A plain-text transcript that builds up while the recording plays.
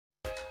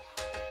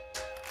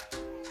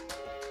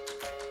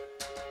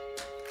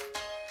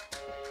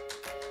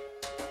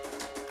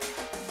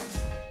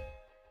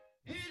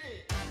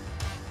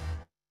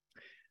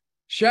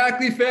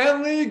Shackley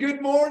family,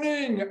 good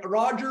morning.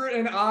 Roger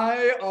and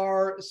I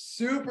are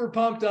super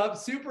pumped up,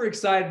 super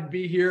excited to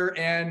be here,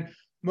 and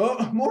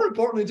more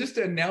importantly, just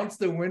to announce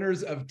the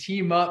winners of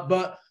Team Up.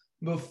 But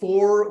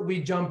before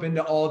we jump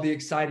into all the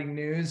exciting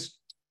news,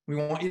 we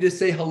want you to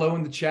say hello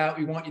in the chat.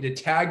 We want you to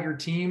tag your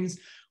teams.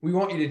 We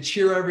want you to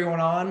cheer everyone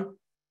on.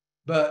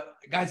 But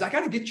guys, I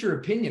got to get your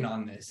opinion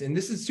on this, and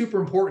this is super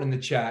important in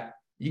the chat.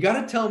 You got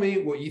to tell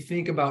me what you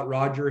think about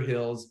Roger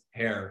Hill's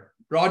hair.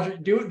 Roger,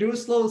 do a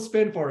slow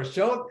spin for us.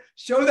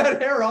 Show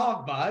that hair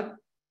off, bud.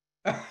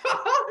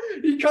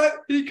 he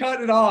cut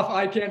it off.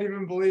 I can't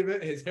even believe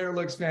it. His hair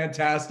looks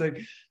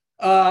fantastic.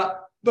 But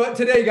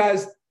today,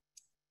 guys,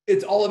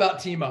 it's all about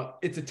Team Up.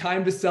 It's a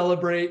time to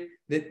celebrate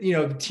that.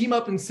 The Team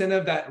Up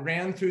incentive that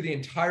ran through the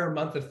entire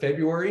month of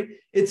February,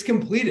 it's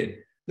completed.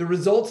 The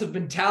results have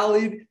been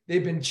tallied.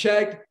 They've been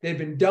checked. They've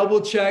been double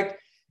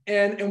checked.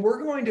 And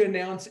we're going to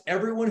announce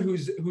everyone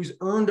who's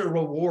earned a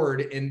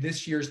reward in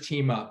this year's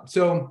Team Up.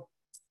 So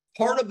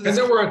part of this, and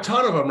there were a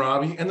ton of them,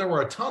 Robbie, and there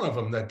were a ton of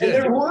them that did.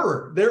 And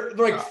there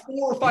like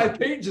 4 or 5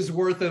 pages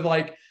worth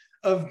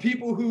of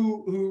people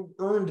who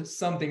earned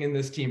something in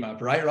this Team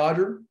Up, right,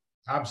 Roger?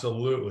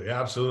 Absolutely.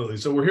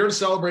 So we're here to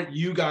celebrate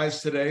you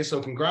guys today.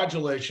 So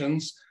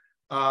congratulations.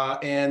 We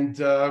got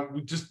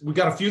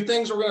a few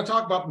things we're going to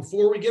talk about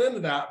before we get into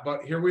that,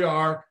 but here we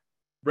are,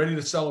 ready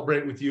to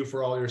celebrate with you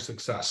for all your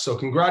success. So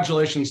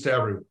congratulations to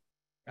everyone.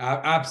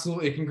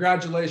 Absolutely.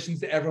 Congratulations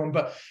to everyone.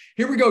 But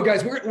here we go,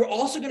 guys. We're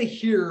also going to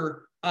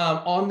hear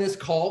on this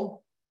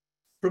call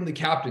from the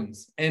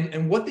captains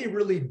and what they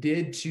really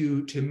did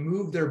to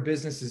move their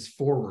businesses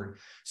forward.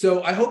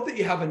 So I hope that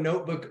you have a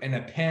notebook and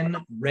a pen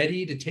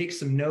ready to take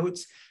some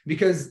notes,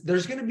 because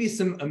there's going to be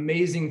some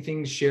amazing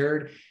things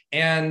shared.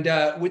 And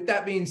with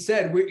that being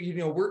said,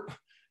 we're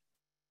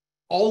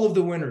all of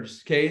the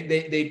winners.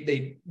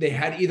 Okay, they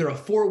had either a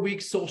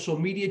 4-week social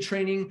media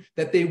training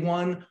that they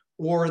won,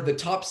 or the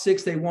top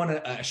 6, they won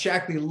a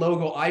Shackley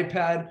logo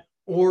iPad,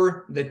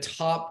 or the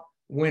top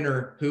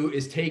winner who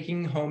is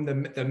taking home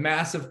the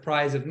massive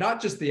prize of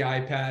not just the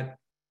iPad,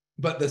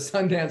 but the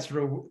Sundance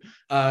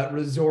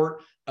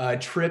Resort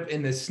trip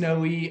in the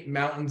snowy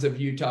mountains of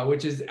Utah,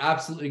 which is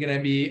absolutely going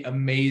to be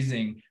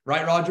amazing.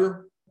 Right,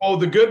 Roger? Oh,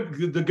 the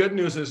good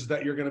news is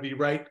that you're going to be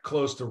right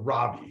close to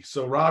Robbie.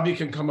 So Robbie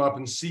can come up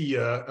and see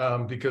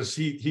you because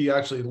he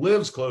actually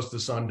lives close to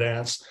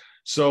Sundance.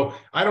 So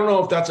I don't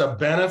know if that's a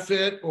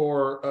benefit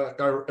or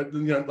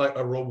like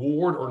a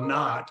reward or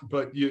not,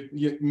 but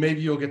you maybe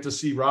you'll get to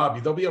see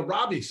Robbie. There'll be a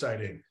Robbie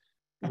sighting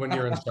when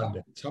you're in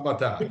Sundance. How about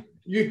that?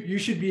 You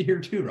should be here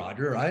too,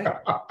 Roger, right?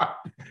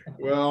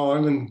 Well,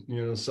 I'm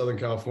in Southern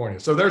California,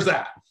 so there's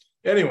that.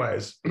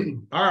 Anyways,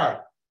 all right.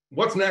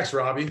 What's next,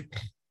 Robbie?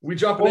 We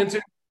jumping into.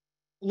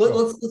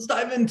 Let's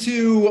dive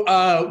into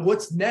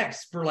what's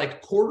next for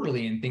like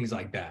quarterly and things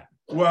like that.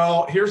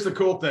 Well, here's the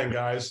cool thing,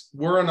 guys.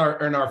 We're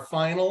in our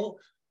final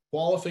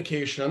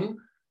qualification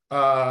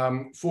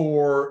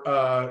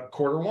for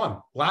quarter one,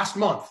 last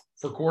month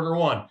for quarter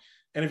one.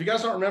 And if you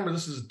guys don't remember,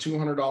 this is a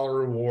 $200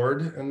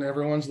 reward, and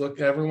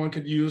everyone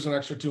could use an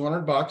extra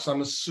 $200,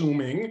 I'm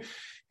assuming.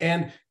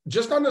 And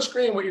just on the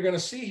screen, what you're going to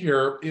see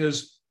here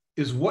is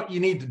what you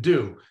need to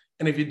do.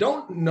 And if you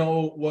don't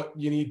know what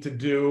you need to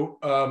do,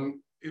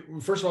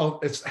 first of all,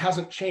 it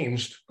hasn't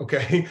changed.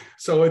 Okay.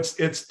 So it's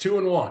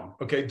 2-in-1.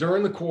 Okay.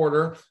 During the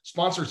quarter,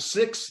 sponsor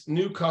 6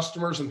 new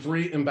customers and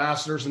 3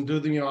 ambassadors and do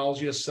the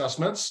meology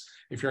assessments.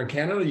 If you're in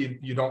Canada,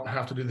 you don't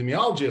have to do the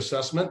meology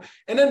assessment,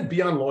 and then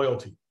be on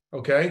loyalty.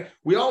 Okay.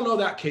 We all know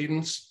that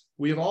cadence.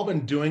 We have all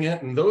been doing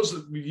it. And those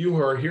of you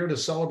who are here to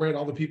celebrate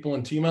all the people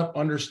in Team Up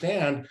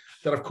understand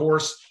that, of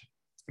course,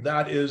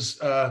 that is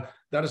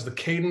the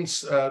cadence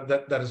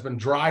that has been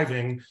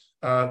driving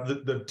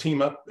the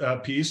Team Up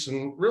piece,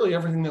 and really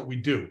everything that we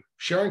do,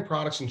 sharing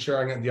products and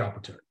sharing the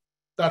opportunity.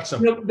 That's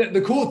simple.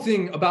 The cool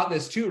thing about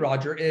this too,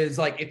 Roger, is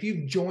like if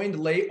you've joined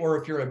late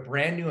or if you're a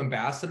brand new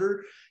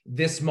ambassador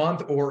this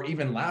month or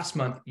even last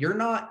month, you're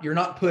not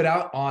put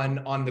out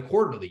on the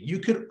quarterly. You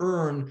could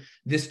earn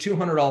this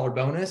 $200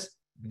 bonus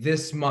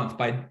this month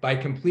by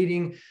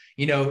completing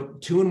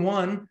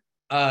 2-in-1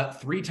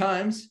 3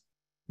 times,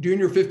 doing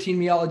your 15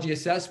 meology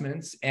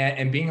assessments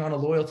and being on a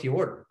loyalty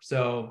order.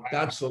 So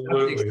that's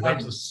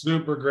a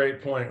super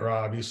great point,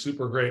 Robbie.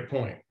 Super great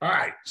point. All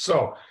right.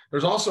 So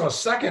there's also a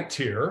second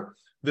tier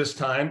this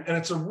time, and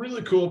it's a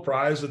really cool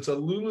prize. It's a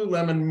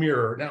Lululemon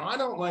mirror. Now, I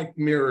don't like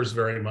mirrors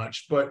very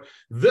much, but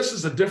this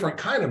is a different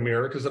kind of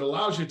mirror because it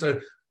allows you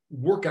to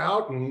work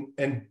out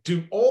and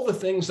do all the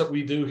things that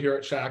we do here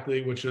at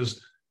Shackley, which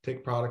is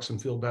take products and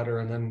feel better,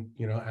 and then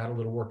add a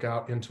little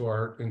workout into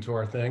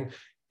our thing.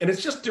 And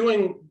it's just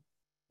doing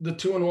the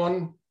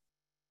 2-in-1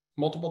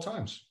 multiple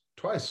times,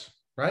 twice,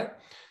 right?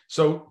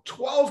 So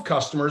 12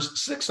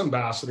 customers, 6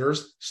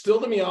 ambassadors, still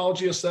the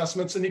meology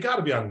assessments, and you got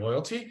to be on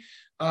loyalty.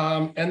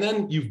 And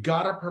then you've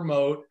got to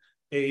promote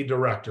a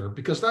director,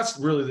 because that's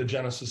really the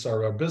genesis of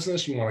our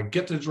business. You want to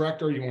get to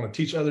director, you want to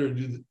teach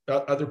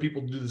other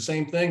people to do the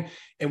same thing.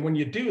 And when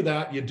you do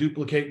that, you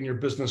duplicate and your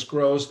business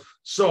grows.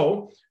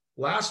 So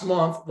last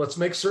month, let's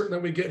make certain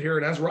that we get here.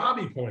 And as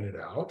Robbie pointed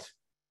out,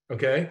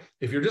 Okay.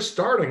 If you're just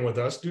starting with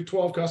us, do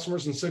 12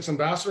 customers and 6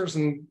 ambassadors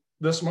in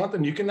this month,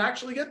 and you can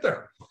actually get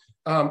there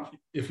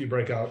if you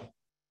break out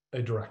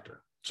a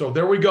director. So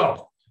there we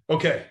go.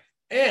 Okay.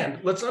 And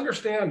let's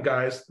understand,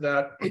 guys,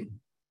 that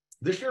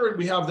this year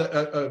we have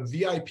a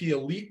VIP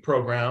elite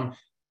program.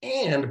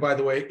 And by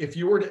the way, if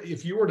you were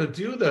to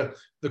do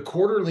the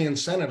quarterly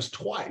incentives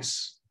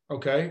twice,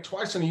 okay,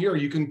 twice in a year,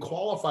 you can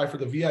qualify for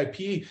the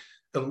VIP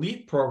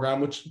elite program,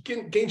 which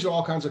gains you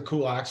all kinds of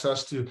cool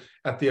access to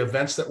at the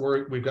events that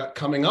we've got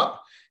coming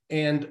up.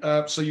 And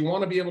so you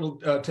want to be able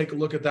to take a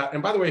look at that.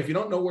 And by the way, if you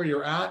don't know where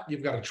you're at,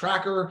 you've got a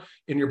tracker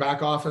in your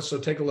back office. So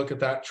take a look at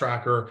that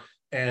tracker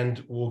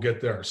and we'll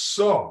get there.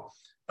 So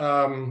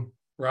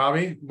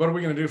Robbie, what are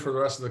we going to do for the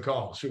rest of the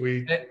call? Should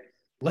we?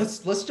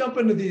 Let's jump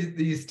into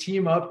these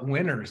team up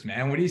winners,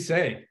 man. What do you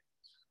say?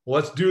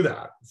 Well, let's do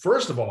that.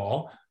 First of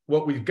all,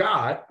 what we've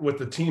got with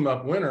the team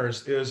up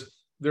winners is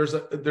there's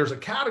a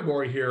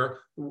category here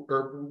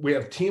where we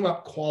have team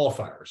up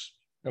qualifiers.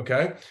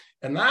 Okay.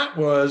 And that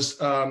was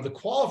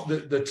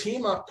the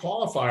team up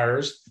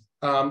qualifiers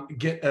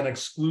get an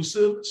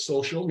exclusive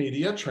social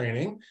media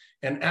training.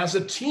 And as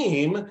a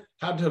team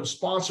had to have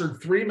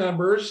sponsored 3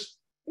 members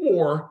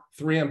or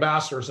 3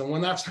 ambassadors. And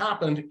when that's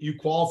happened, you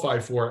qualify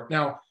for it.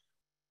 Now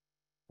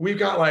we've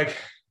got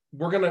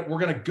we're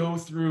gonna go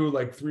through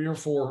 3 or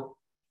 4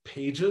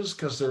 pages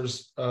because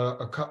there's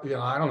a couple,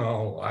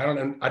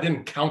 I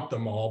didn't count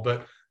them all,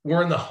 but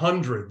we're in the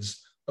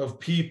hundreds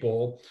of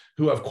people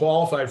who have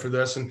qualified for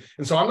this. And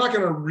so I'm not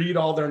going to read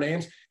all their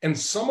names. And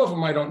some of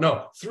them I don't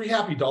know. 3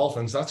 Happy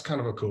Dolphins, that's kind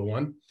of a cool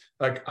one.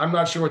 I'm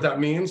not sure what that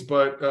means,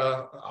 but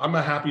I'm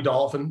a happy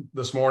dolphin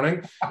this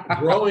morning.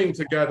 Growing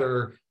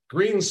Together,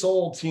 Green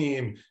Soul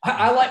Team.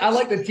 I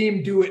like the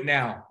team Do It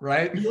Now,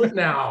 right? Do it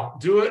now.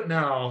 Do it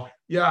now.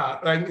 Yeah.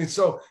 And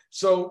so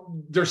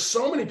there's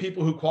so many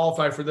people who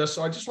qualify for this.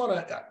 So I just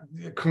want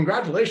to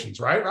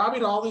congratulations, right, Robbie,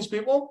 to all these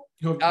people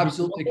who have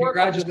absolutely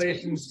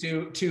congratulations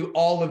to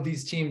all of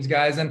these teams,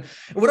 guys. And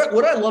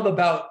what I love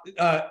about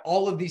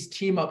all of these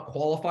team up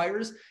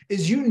qualifiers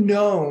is you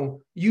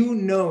know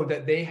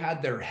that they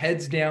had their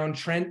heads down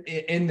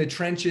in the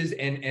trenches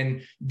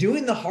and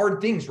doing the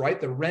hard things,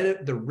 right? The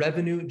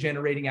revenue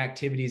generating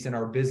activities in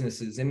our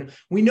businesses. And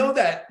we know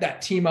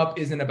that team up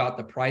isn't about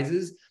the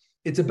prizes.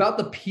 It's about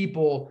the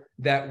people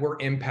that we're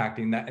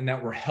impacting and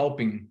that we're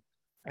helping.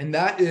 And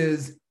that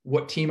is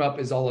what Team Up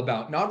is all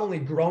about. Not only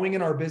growing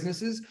in our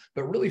businesses,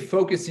 but really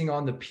focusing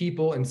on the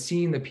people and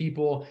seeing the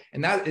people.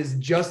 And that is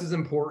just as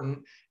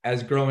important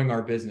as growing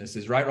our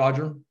businesses, right,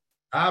 Roger?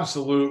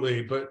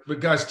 Absolutely. But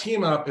guys,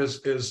 Team Up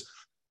is,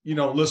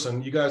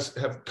 listen, you guys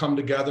have come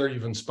together,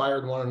 you've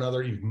inspired one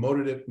another, you've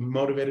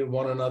motivated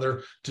one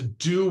another to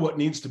do what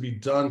needs to be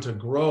done to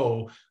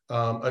grow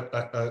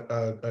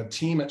a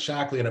team at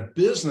Shaklee and a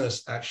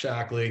business at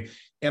Shaklee.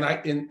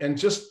 And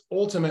just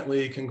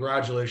ultimately,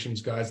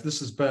 congratulations, guys. This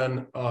has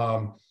been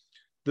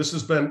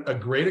a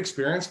great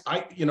experience.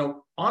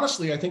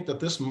 Honestly, I think that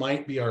this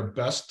might be our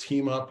best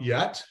team up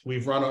yet.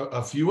 We've run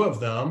a few of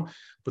them,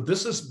 but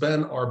this has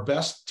been our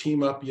best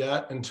team up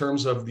yet in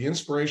terms of the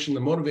inspiration,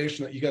 the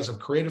motivation that you guys have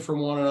created from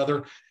one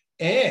another.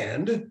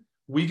 And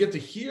we get to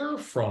hear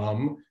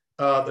from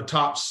the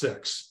top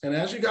 6. And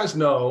as you guys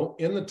know,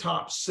 in the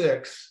top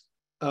 6,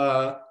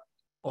 all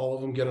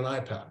of them get an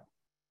iPad.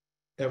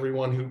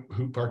 Everyone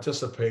who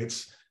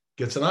participates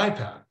gets an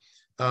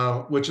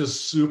iPad, which is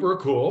super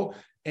cool.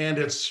 And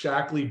it's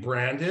Shaklee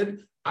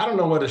branded. I don't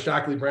know what a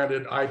Shaklee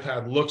branded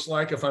iPad looks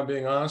like, if I'm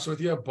being honest with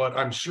you, but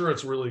I'm sure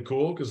it's really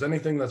cool because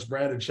anything that's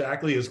branded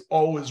Shaklee is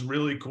always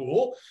really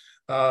cool.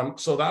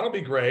 So that'll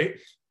be great.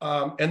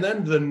 And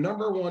then the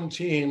number 1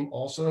 team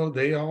also,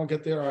 they all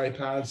get their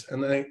iPads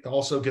and they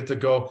also get to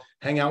go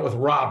hang out with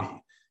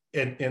Robbie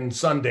in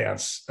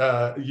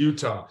Sundance,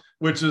 Utah,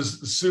 which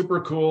is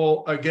super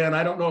cool. Again,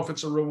 I don't know if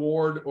it's a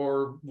reward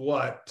or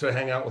what to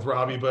hang out with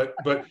Robbie, but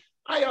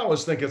I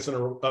always think it's a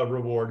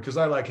reward because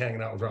I like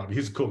hanging out with Robbie.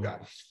 He's a cool guy.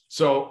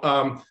 So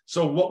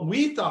what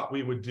we thought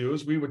we would do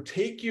is we would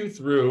take you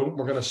through,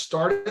 we're going to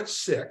start at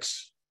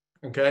 6,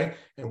 okay,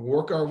 and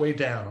work our way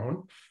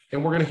down.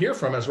 And we're going to hear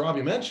from, as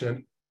Robbie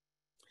mentioned,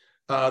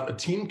 the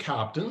team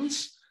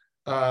captains,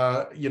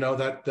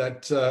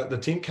 the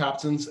team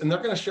captains, and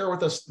they're going to share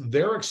with us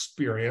their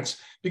experience,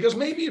 because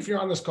maybe if you're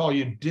on this call,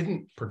 you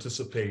didn't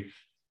participate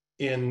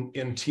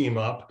in Team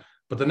Up,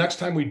 but the next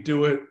time we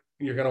do it,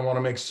 you're going to want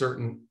to make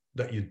certain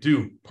that you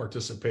do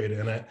participate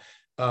in it.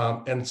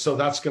 And so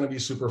that's going to be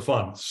super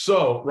fun.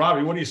 So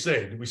Robbie, what do you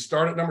say? Did we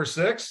start at number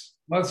 6?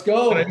 Let's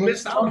go.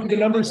 Let's talk to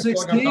number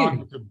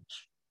 16.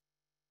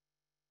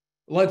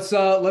 Let's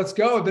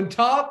go. The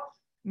top.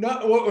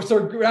 No,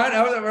 so we're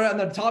on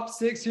the top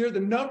 6 here. The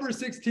number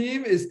 6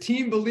 team is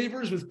Team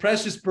Believers with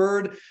Precious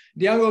Bird,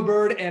 Diango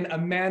Bird, and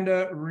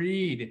Amanda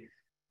Reed.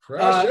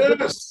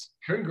 Precious,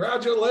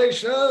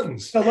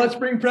 congratulations. So let's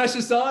bring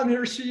Precious on.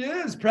 Here she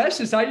is.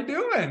 Precious, how you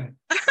doing?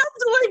 I'm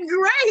doing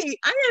great.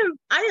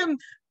 I am.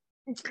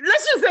 Let's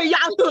just say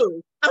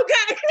Yahoo.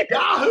 Okay.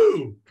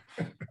 Yahoo.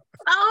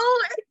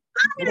 Oh,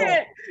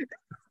 excited.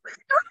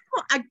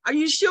 Are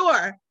you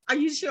sure? Are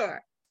you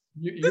sure?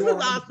 This is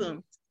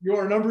awesome. You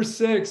are number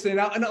 6.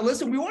 And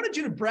listen, we wanted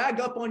you to brag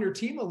up on your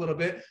team a little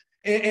bit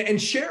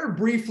and share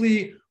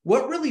briefly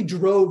what really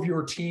drove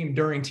your team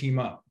during Team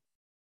Up.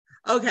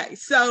 Okay,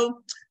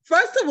 so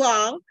first of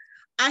all,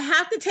 I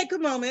have to take a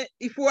moment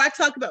before I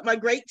talk about my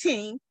great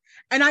team.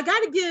 And I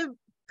got to give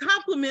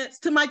compliments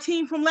to my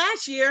team from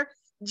last year,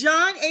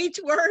 John H.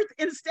 Worth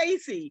and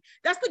Stacy.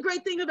 That's the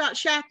great thing about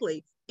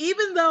Shaklee.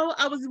 Even though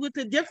I was with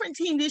a different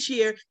team this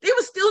year, they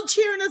were still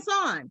cheering us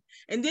on.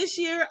 And this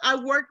year I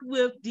worked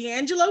with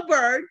D'Angelo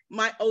Bird,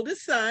 my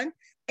oldest son,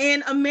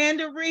 and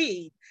Amanda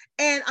Reed.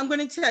 And I'm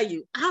going to tell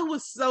you, I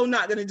was so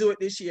not going to do it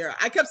this year.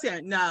 I kept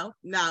saying, no.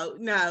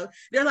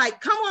 They're like,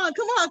 come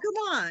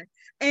on.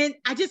 And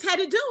I just had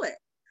to do it.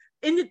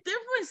 And the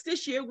difference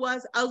this year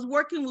was I was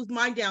working with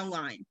my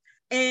downline.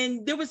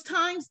 And there was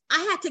times I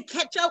had to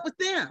catch up with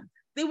them.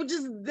 They were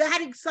just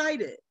that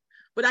excited.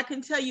 But I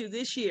can tell you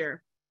this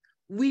year,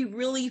 we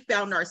really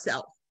found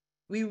ourselves.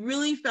 We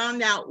really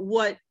found out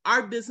what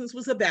our business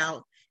was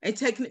about and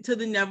taking it to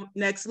the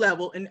next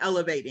level and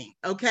elevating,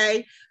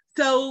 okay?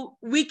 So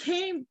we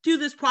came through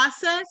this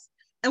process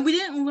and we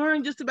didn't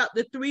learn just about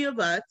the 3 of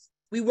us.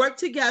 We worked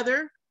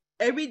together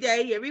every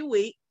day, every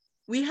week.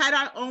 We had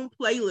our own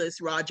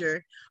playlist,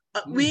 Roger.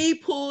 We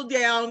pulled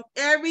down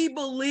every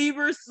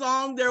Believer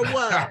song there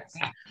was,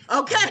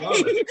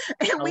 okay?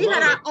 And we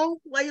had our own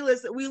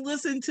playlist that we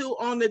listened to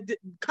on the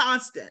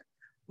constant.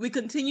 We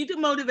continued to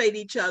motivate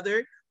each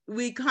other.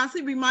 We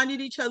constantly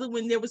reminded each other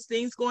when there was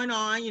things going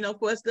on,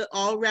 for us to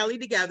all rally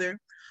together.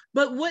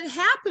 But what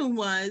happened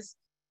was,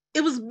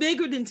 it was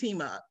bigger than Team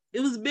Up.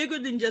 It was bigger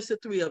than just the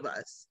 3 of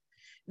us.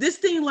 This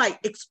thing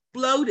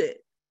exploded.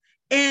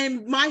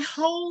 And my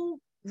whole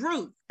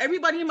group,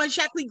 everybody in my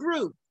Shaklee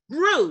group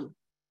grew.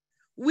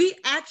 We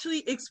actually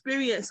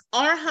experienced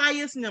our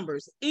highest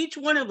numbers, each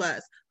one of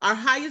us, our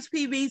highest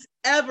PVs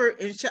ever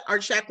in our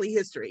Shaklee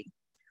history.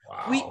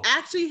 Wow. We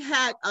actually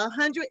had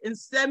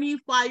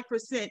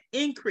 175%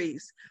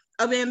 increase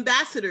of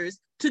ambassadors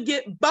to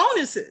get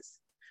bonuses.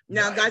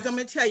 Now, guys, I'm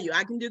going to tell you,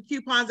 I can do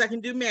coupons, I can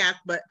do math,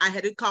 but I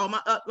had to call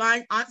my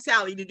upline, Aunt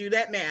Sally, to do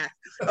that math,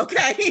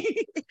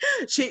 okay?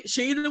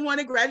 She's the one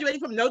that graduated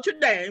from Notre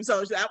Dame,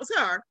 so that was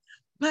her.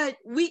 But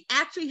we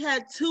actually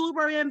had 2 of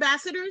our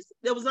ambassadors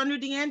that was under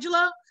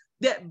D'Angelo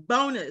that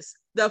bonus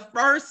the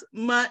first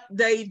month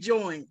they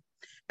joined.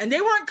 And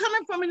they weren't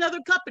coming from another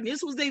company.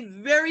 This was their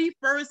very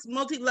first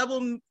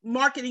multi-level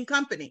marketing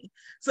company.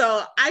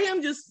 So I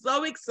am just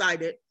so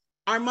excited.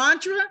 Our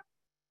mantra,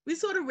 we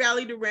sort of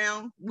rallied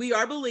around, we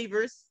are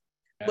believers.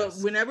 Yes. But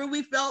whenever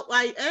we felt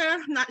like,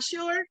 not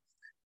sure,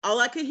 all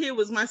I could hear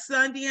was my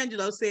son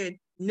D'Angelo saying,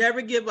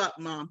 never give up,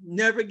 Mom,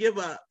 never give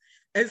up.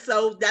 And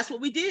so that's what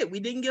we did. We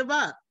didn't give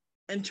up.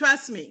 And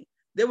trust me,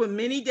 there were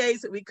many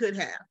days that we could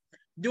have.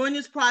 During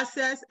this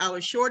process, I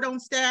was short on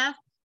staff.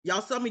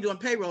 Y'all saw me doing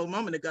payroll a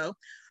moment ago.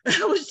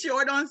 I was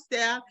short on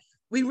staff.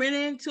 We went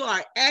into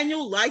our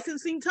annual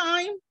licensing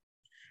time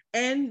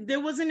and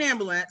there was an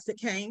ambulance that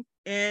came,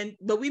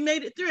 but we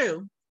made it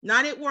through,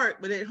 not at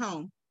work, but at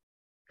home.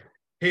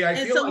 Hey,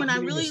 and so when I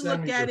really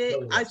look at it,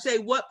 I say,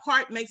 what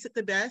part makes it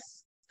the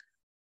best?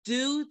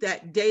 Do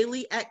that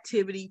daily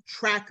activity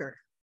tracker.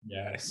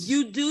 Yes.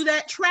 You do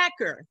that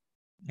tracker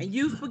and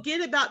you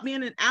forget about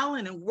being an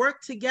island and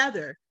work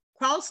together.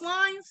 Cross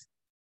lines,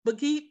 but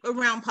keep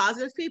around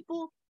positive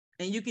people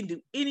and you can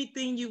do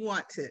anything you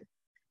want to.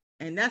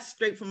 And that's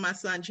straight from my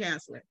son,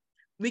 Chancellor.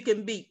 We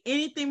can be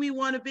anything we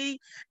want to be.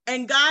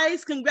 And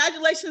guys,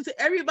 congratulations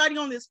to everybody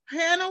on this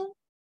panel,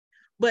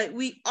 but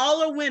we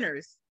all are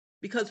winners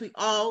because we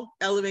all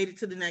elevated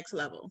to the next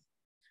level.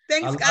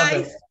 Thanks,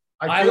 guys.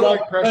 I feel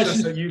like,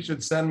 Precious, that you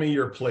should send me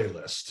your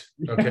playlist.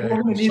 Okay,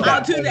 I'll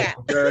do that.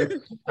 Okay?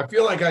 I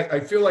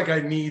feel like I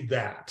need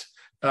that.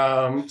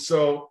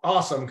 So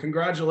awesome!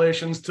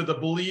 Congratulations to the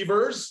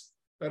Believers.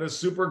 That is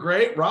super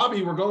great,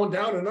 Robbie. We're going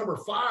down to number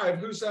 5.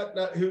 Who's at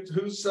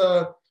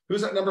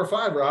number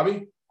 5,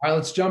 Robbie? All right,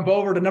 let's jump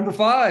over to number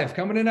 5.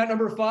 Coming in at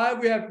number 5,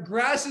 we have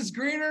Grass is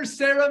Greener,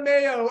 Sarah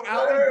Mayo.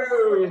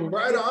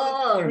 Right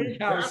on.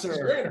 Grass is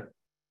greener.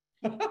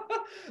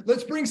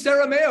 Let's bring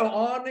Sarah Mayo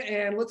on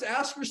and let's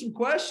ask her some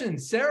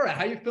questions. Sarah,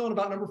 how you feeling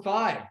about number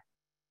 5?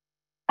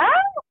 Oh,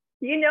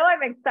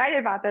 I'm excited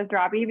about this,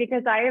 Robbie,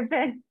 because I have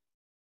been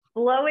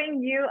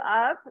blowing you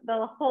up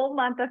the whole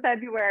month of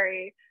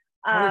February.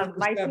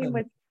 My team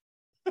was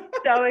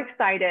so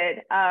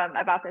excited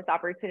about this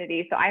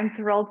opportunity. So I'm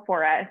thrilled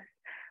for us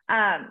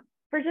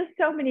for just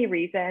so many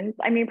reasons.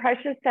 I mean,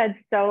 Precious said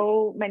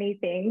so many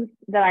things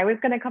that I was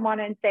going to come on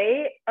and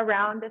say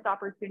around this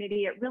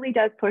opportunity. It really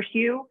does push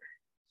you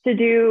to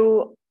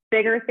do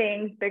bigger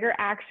things, bigger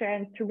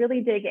actions, to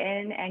really dig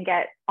in and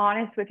get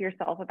honest with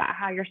yourself about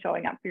how you're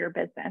showing up for your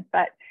business.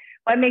 But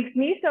what makes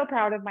me so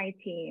proud of my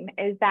team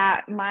is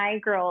that my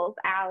girl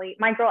Allie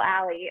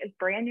is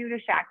brand new to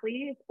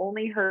Shaklee. It's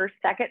only her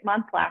 2nd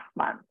month last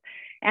month.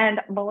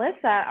 And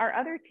Melissa, our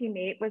other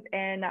teammate, was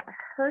in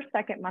her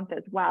 2nd month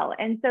as well.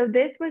 And so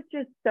this was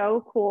just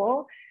so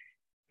cool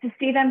to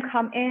see them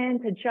come in,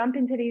 to jump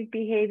into these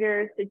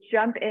behaviors, to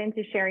jump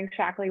into sharing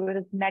Shaklee with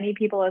as many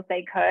people as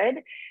they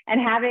could,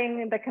 and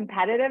having the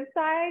competitive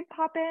side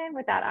pop in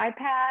with that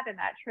iPad and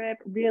that trip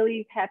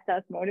really kept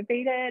us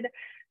motivated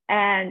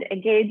and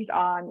engaged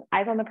on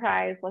eyes on the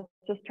prize. Let's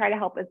just try to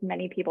help as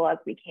many people as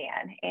we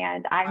can.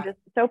 And I'm just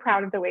so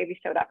proud of the way we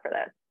showed up for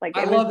this. Like,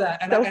 I love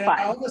that. And, so fun.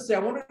 I honestly, I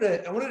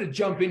wanted to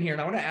jump in here,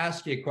 and I want to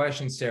ask you a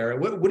question, Sarah.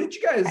 What did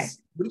you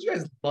guys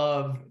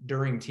love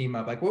during Team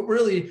Up? Like, what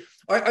really,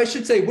 I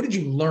should say, what did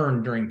you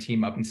learn during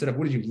Team Up instead of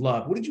what did you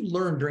love? What did you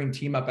learn during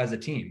Team Up as a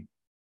team?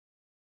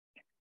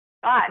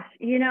 Gosh,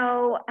 we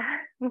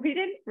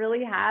didn't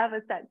really have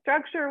a set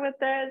structure with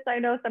this. I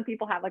know some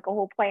people have like a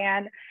whole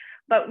plan,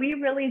 but we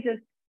really just,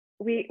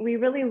 we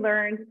really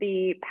learned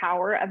the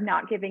power of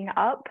not giving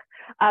up,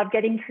 of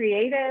getting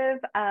creative,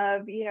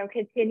 of,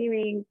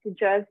 continuing to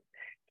just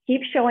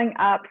keep showing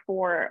up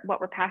for what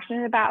we're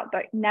passionate about,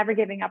 but never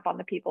giving up on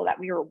the people that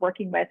we were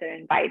working with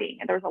and inviting.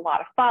 And there was a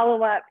lot of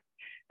follow-ups.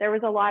 There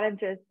was a lot of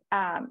just,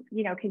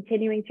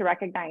 continuing to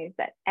recognize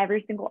that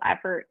every single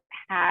effort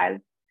has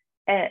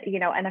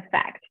an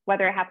effect,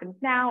 whether it happens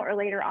now or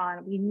later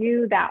on. We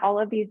knew that all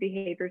of these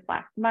behaviors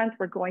last month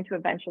were going to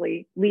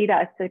eventually lead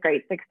us to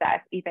great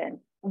success, even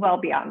well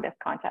beyond this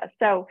contest.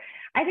 So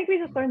I think we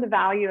just learned the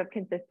value of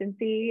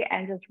consistency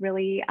and just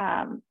really,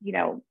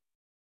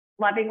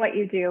 loving what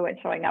you do and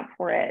showing up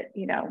for it,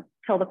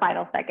 till the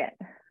final second.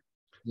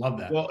 Love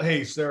that. Well,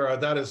 hey, Sarah,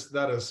 that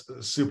is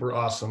super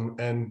awesome.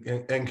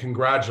 And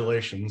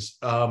congratulations.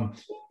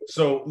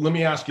 So let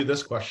me ask you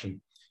this question.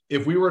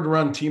 If we were to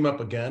run Team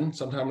Up again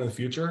sometime in the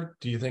future,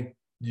 do you think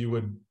you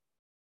would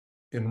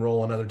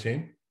enroll another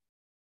team?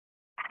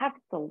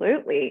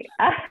 Absolutely.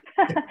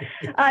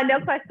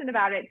 No question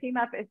about it. Team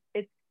Up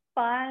is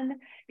fun.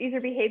 These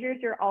are behaviors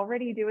you're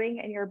already doing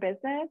in your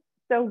business.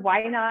 So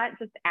why not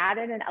just add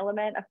in an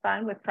element of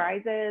fun with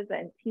prizes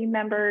and team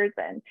members?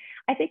 And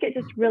I think it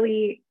just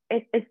really,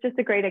 it's just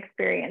a great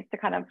experience to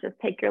kind of just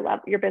take your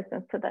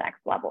business to the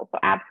next level. So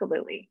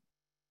absolutely.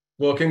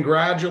 Well,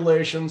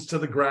 congratulations to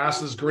the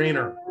Grass is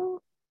Greener.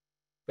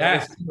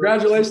 Yeah,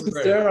 congratulations to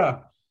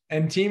Sarah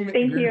and team.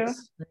 Thank you.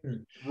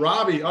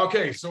 Robbie,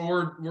 okay, so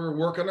we're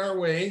working our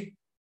way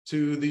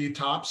to the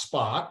top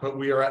spot, but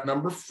we are at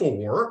number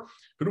 4.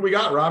 Who do we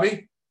got,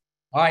 Robbie?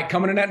 All right,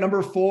 coming in at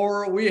number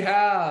 4, we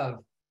have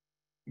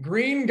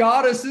Green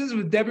Goddesses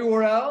with Debbie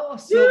Worrell,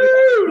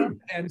 Sylvia,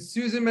 and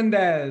Susan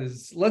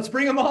Mendez. Let's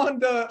bring them on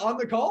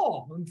the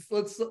call.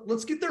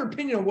 Let's get their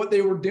opinion on what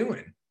they were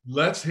doing.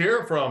 Let's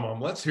hear from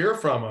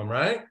them.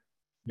 Right?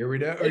 Here we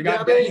go. We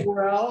got Debbie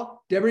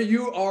Worrell. Debbie,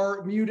 you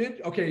are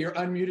muted. Okay, you're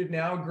unmuted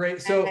now.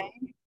 Great. So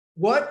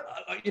what,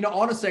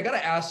 honestly, I got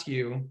to ask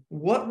you,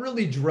 what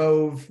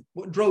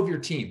drove your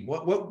team?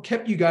 What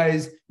kept you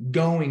guys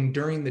going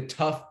during the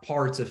tough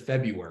parts of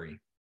February?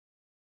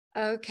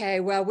 Okay,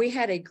 well, we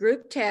had a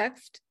group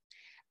text,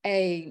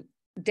 a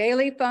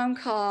daily phone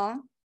call.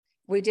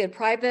 We did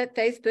private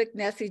Facebook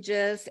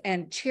messages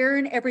and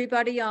cheering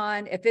everybody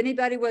on. If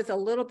anybody was a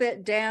little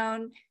bit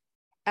down,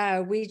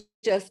 we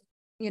just,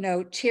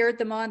 cheered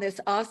them on. This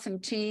awesome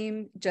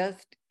team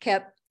just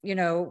kept,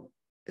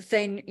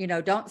 saying,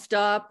 don't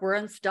stop, we're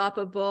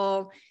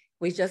unstoppable.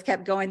 We just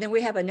kept going. Then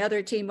we have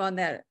another team on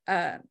that,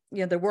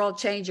 the World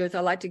Changers.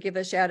 I'd like to give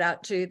a shout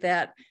out to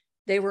that.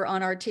 They were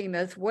on our team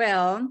as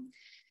well.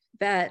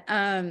 But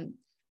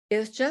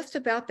it's just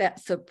about that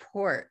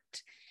support.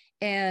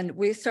 And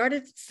we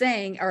started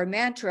saying our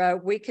mantra,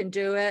 we can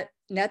do it,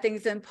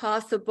 nothing's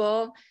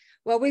impossible.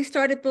 Well, we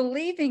started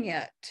believing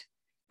it.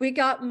 We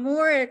got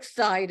more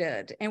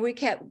excited and we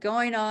kept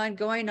going on.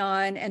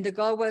 And the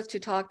goal was to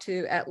talk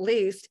to at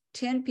least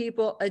 10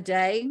 people a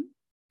day.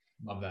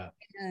 Love that.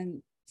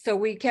 And so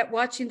we kept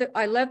watching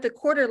I love the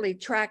quarterly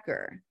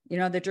tracker,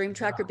 the dream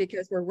tracker,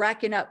 because we're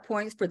racking up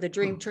points for the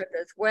dream trip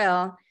as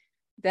well.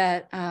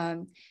 That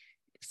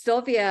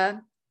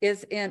Sylvia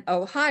is in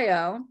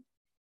Ohio.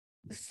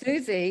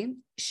 Susie,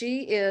 she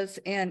is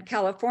in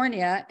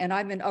California and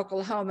I'm in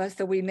Oklahoma.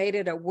 So we made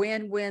it a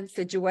win-win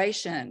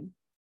situation.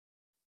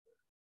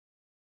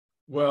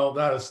 Well,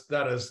 that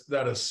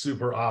is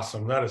super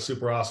awesome. That is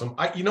super awesome.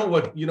 You know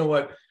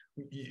what,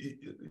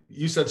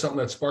 you said something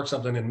that sparked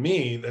something in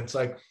me. That's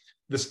like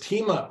this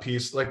Team Up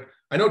piece. Like,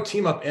 I know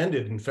Team Up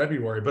ended in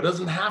February, but it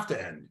doesn't have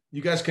to end.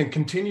 You guys can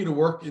continue to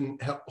work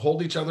and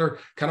hold each other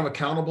kind of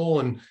accountable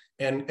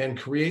and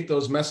create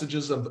those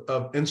messages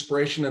of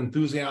inspiration and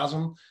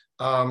enthusiasm.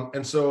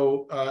 And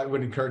so I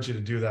would encourage you to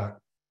do that.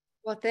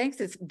 Well,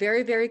 thanks. It's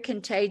very, very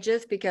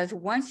contagious, because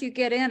once you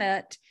get in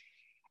it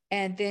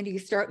and then you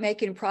start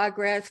making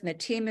progress and the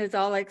team is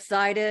all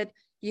excited,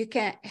 you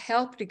can't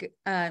help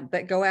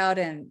but go out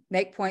and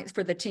make points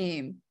for the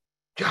team.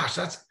 Gosh,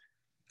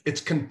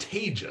 it's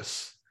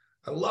contagious.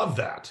 I love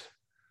that.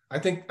 I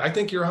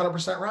think you're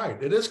 100%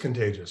 right. It is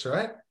contagious,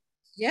 right?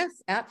 Yes,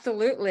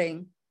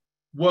 absolutely.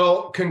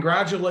 Well,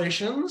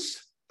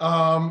 congratulations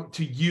to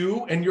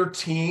you and your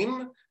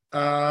team.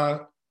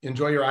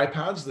 Enjoy your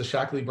iPads, the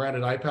Shaklee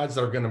branded iPads.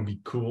 That are going to be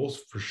cool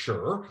for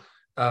sure.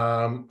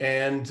 Awesome.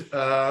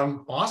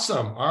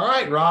 All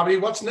right, Robbie,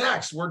 what's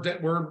next?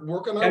 We're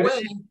working our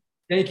way.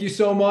 Thank you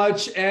so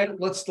much. And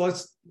let's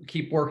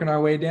keep working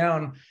our way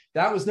down.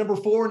 That was number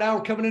 4. Now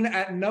we're coming in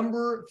at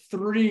number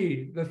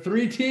 3. The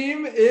 3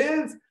 team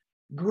is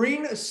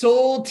Green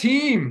Soul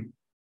Team.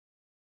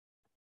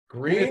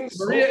 Green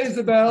Maria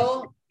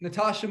Isabel,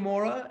 Natasha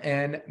Mora,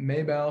 and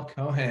Maybell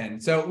Cohen.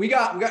 So we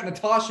got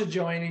Natasha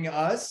joining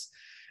us.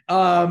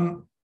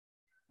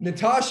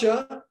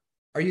 Natasha,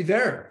 are you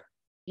there?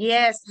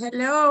 Yes.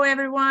 Hello,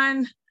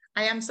 everyone.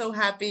 I am so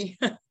happy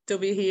to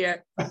be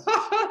here.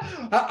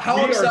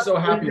 How we are so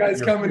happy are you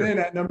guys coming here. in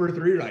at number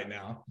 3 right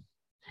now?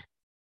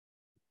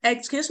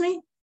 Excuse me?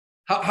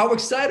 How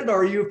excited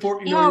are you for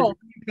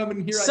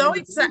coming here?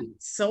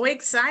 So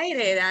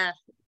excited.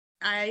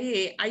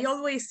 I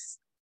always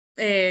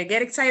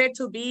get excited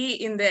to be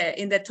in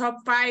the top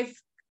 5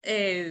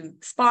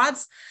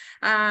 spots.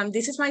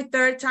 This is my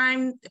 3rd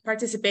time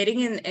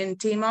participating in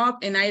Team Up,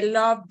 and I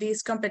love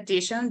this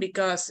competition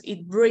because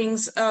it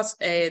brings us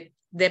the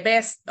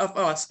best of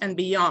us and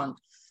beyond.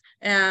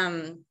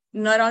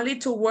 Not only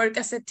to work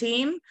as a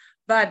team,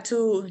 but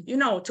to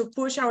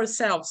push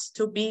ourselves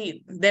to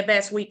be the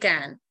best we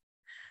can.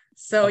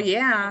 So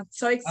yeah,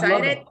 so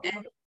excited.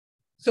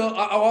 So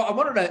I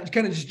wanted to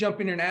kind of just jump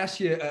in here and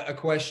ask you a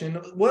question.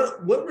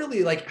 What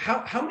really, like,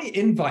 how many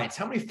invites,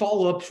 how many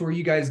follow-ups were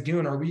you guys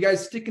doing? Or were you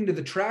guys sticking to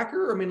the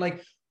tracker? I mean,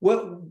 like,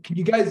 what can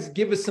you guys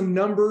give us some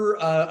number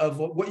of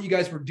what you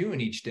guys were doing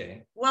each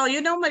day? Well,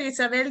 Maria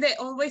Isabel, they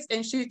always,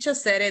 and she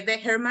just said it,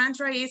 her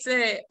mantra is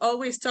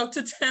always talk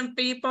to 10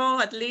 people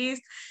at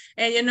least.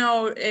 And,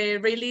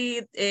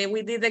 really,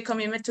 we did the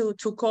commitment to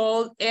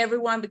call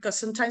everyone, because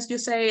sometimes you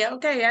say,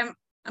 okay,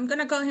 I'm going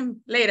to call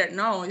him later.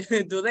 No,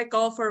 do the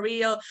call for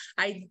real.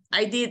 I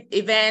did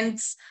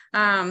events.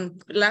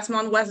 Last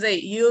month was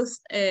the youth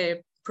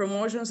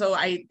promotion. So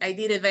I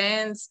did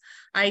events.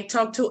 I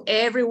talked to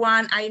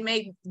everyone. I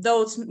make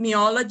those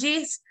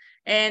meologies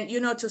and,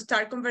 to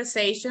start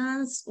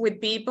conversations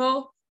with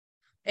people.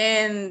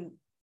 And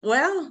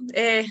well,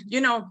 Maria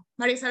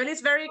Isabel is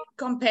very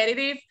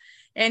competitive.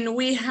 And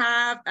we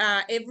have,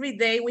 every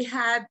day we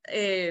had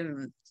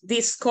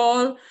this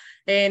call,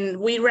 and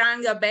we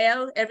rang a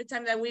bell every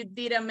time that we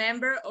did a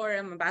member or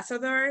an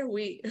ambassador.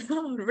 We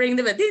ring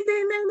the bell, ding,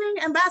 ding, ding, ding,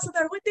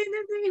 ambassador, we ding,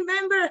 ding, ding,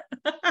 member.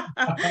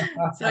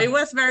 So it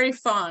was very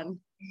fun.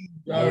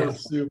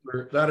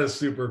 That is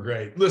super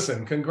great.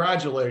 Listen,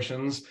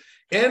 congratulations.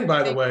 And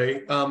by the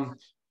way, how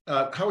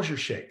was your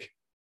shake?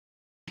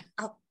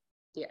 Oh,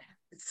 yeah,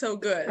 it's so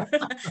good.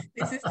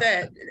 This is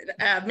the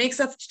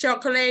mix of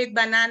chocolate,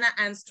 banana,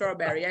 and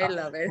strawberry. I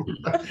love it.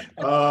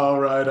 Oh,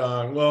 right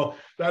on. Well,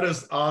 that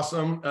is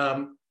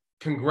awesome.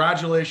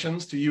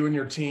 Congratulations to you and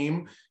your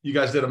team. You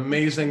guys did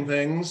amazing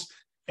things.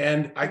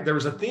 And there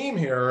was a theme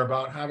here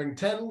about having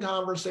 10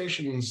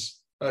 conversations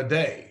a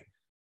day,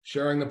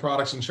 sharing the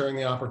products and sharing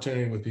the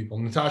opportunity with people.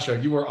 Natasha,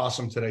 you were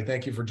awesome today.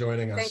 Thank you for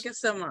joining us. Thank you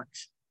so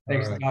much.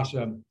 Thanks,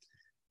 Natasha.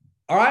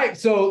 All right,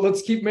 so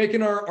let's keep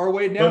making our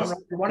way down.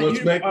 Why don't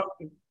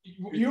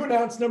you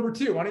announce number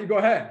 2? Why don't you go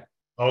ahead?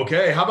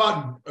 Okay, how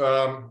about,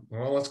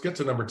 well, let's get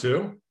to number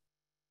 2.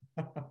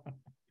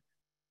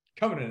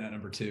 Coming in at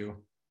number 2.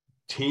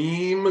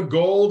 Team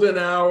Golden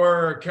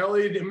Hour,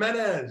 Kelly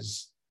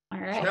Jimenez. All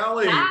right.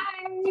 Kelly,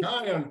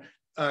 hi. and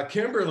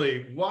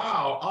Kimberly.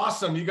 Wow,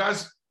 awesome. You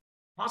guys,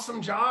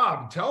 awesome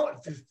job.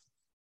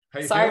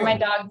 Sorry, my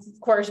dog's of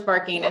course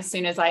barking as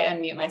soon as I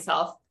unmute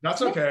myself.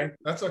 That's okay.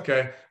 That's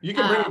okay. You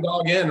can bring a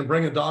dog in and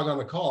bring a dog on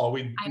the call.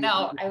 I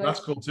know. That's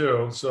cool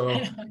too. So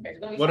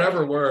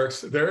whatever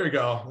works. There you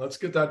go. Let's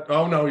get that.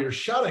 Oh no, you're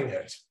shutting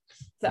it.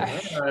 Sorry.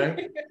 All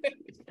right.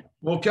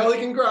 Well, Kelly,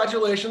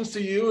 congratulations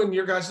to you and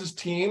your guys'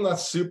 team.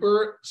 That's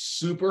super,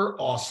 super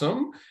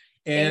awesome.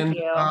 And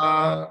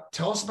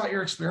tell us about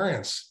your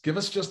experience. Give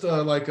us just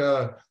what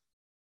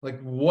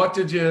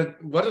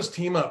does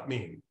Team Up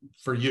mean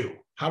for you?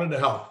 How did it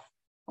help?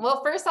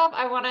 Well, first off,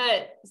 I want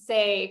to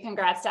say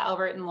congrats to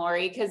Albert and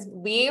Lori, because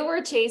we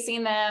were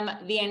chasing them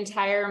the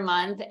entire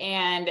month,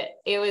 and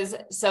it was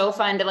so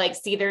fun to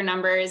see their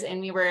numbers, and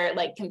we were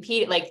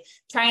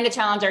trying to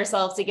challenge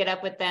ourselves to get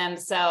up with them.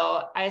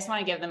 So I just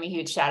want to give them a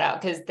huge shout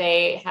out because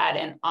they had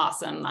an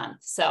awesome month.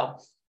 So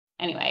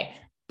anyway,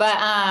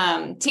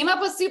 but Team Up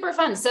was super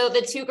fun. So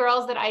the 2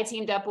 girls that I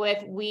teamed up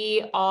with,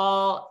 we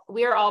are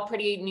all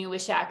pretty new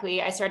with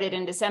Shaklee. I started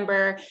in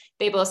December.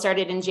 They both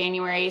started in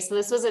January. So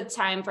this was a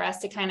time for us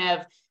to kind of,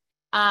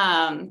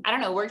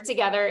 work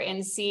together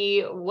and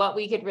see what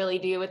we could really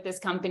do with this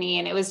company.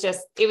 And it was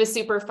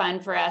super fun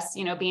for us,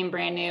 being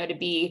brand new, to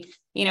be,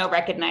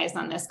 recognized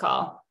on this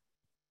call.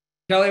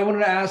 Kelly, I wanted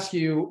to ask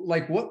you,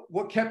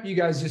 what kept you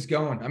guys just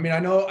going? I mean, I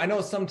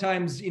know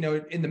sometimes,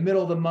 in the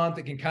middle of the month,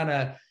 it can kind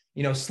of,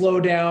 slow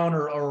down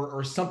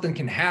or something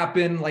can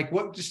happen.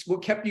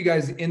 What kept you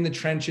guys in the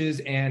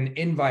trenches and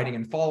inviting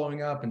and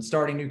following up and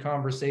starting new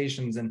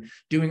conversations and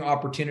doing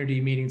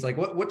opportunity meetings?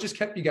 What just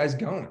kept you guys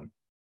going?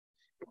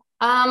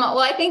 Well,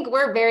 I think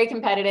we're very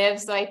competitive.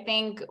 So I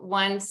think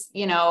once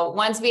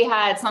we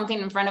had something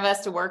in front of us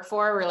to work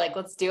for, we're like,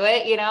 let's do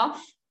it,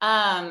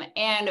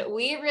 And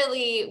we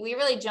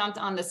really jumped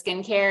on the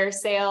skincare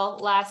sale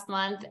last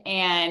month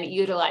and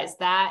utilized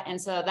that.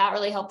 And so that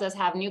really helped us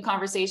have new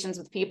conversations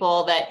with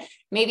people that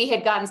maybe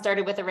had gotten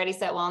started with the Ready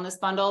Set Wellness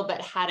bundle,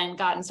 but hadn't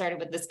gotten started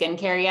with the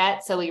skincare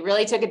yet. So we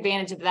really took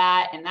advantage of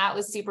that. And that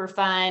was super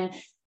fun.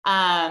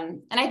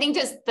 And I think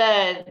just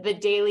the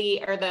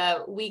daily or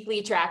the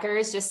weekly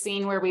trackers, just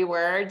seeing where we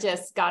were,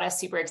 just got us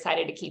super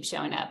excited to keep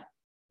showing up.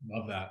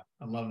 Love that.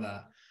 I love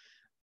that.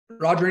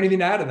 Roger, anything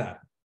to add to that?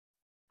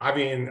 I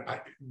mean,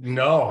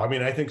 no. I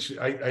mean, I think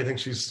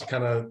she's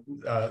kind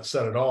of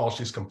said it all.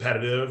 She's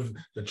competitive.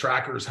 The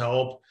trackers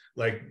help.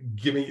 Like,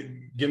 give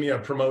me a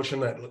promotion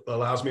that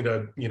allows me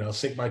to,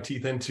 sink my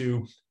teeth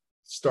into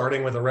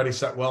starting with a Ready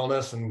Set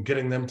Wellness and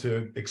getting them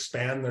to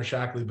expand their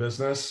Shaklee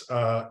business.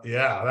 Or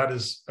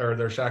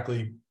their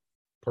Shaklee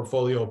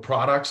portfolio of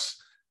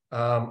products.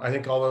 I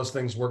think all those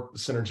things work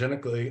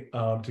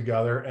synergistically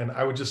together. And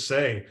I would just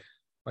say,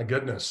 my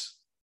goodness,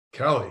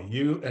 Kelly,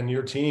 you and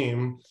your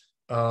team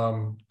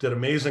did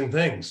amazing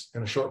things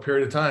in a short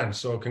period of time.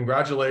 So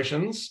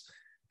congratulations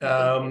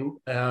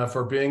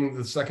for being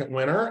the second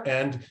winner.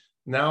 And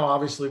now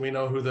obviously we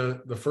know who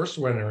the first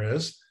winner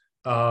is.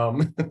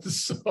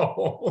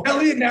 So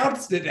Kelly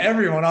announced it to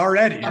everyone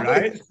already,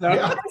 right? So.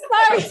 Yeah.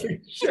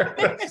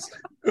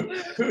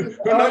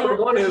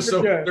 Number one is,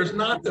 so there's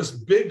not this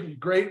big,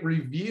 great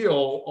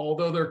reveal,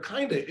 although there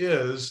kind of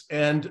is.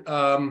 And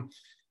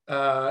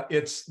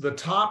it's the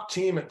top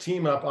team at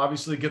Team Up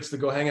obviously gets to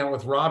go hang out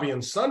with Robbie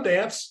and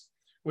Sundance,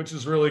 which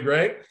is really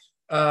great.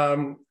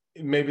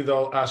 Maybe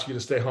they'll ask you to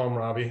stay home,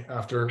 Robbie,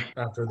 after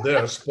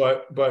this,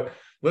 but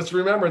let's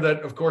remember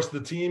that, of course, the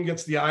team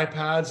gets the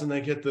iPads and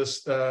they get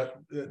this,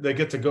 they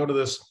get to go to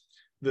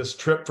this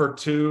trip for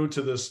two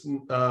to this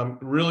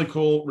really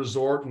cool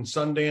resort in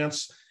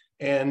Sundance.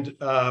 And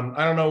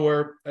I don't know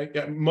where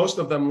most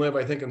of them live,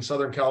 I think in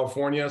Southern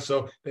California.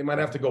 So they might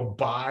have to go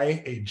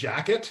buy a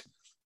jacket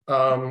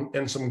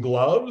and some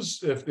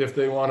gloves if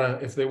they want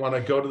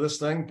to go to this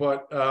thing.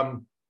 But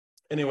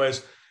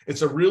anyways,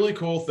 it's a really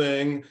cool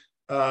thing.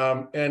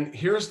 And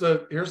here's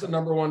the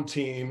number one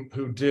team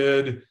who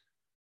did,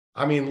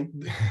 I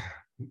mean,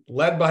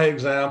 led by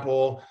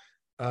example.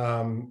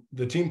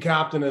 The team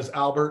captain is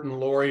Albert and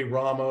Lori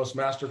Ramos,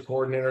 master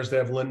coordinators. They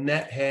have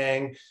Lynette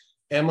Hang,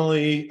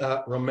 Emily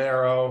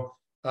Romero,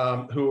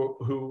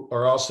 who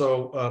are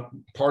also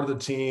part of the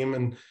team.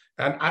 And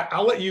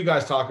I'll let you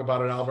guys talk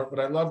about it, Albert, but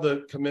I love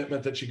the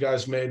commitment that you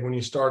guys made when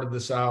you started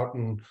this out,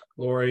 and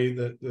Lori,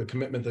 the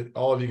commitment that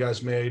all of you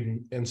guys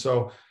made. And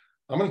so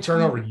I'm going to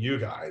turn over to you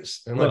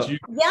guys and let you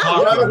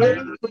talk about it.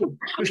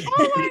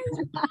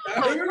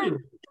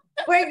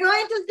 We're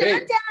going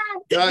to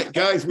Sundance.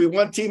 Guys, we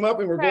want Team Up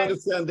and we're going to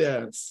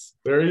Sundance.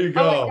 There you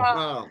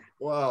go.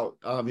 Wow.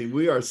 I mean,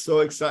 we are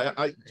so excited.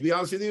 To be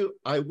honest with you,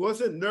 I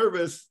wasn't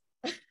nervous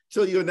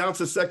till you announced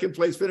the second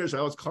place finish.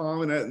 I was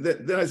calm, and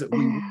then I said,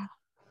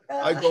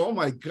 I go, oh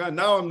my God,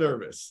 now I'm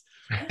nervous.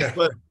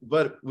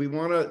 but we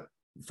want to,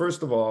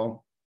 first of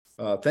all,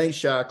 thank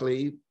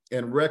Shaklee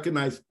and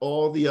recognize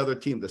all the other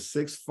team, the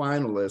 6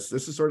 finalists.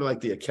 This is sort of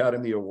like the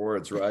Academy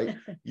Awards, right?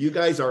 You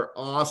guys are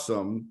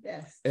awesome.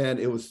 Yes. And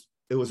it was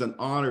an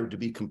honor to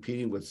be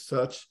competing with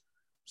such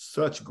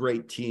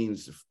great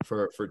teams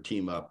for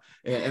Team Up.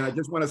 And I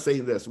just want to say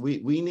this,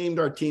 we named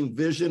our team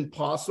Vision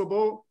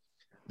Possible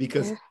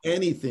because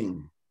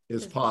anything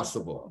is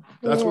possible.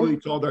 That's what we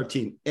told our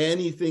team.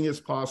 Anything is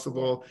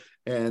possible,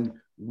 and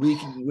we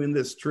can win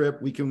this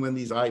trip. We can win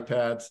these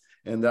iPads,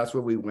 and that's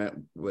what we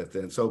went with.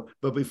 And so,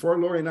 but before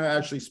Lori and I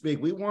actually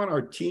speak, we want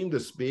our team to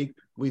speak.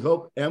 We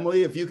hope,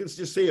 Emily, if you can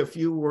just say a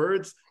few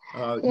words.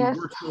 You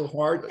worked so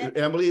hard.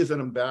 Emily is an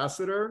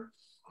ambassador.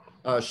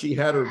 She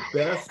had her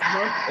best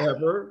month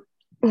ever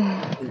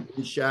in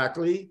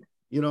Shaklee.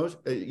 You know,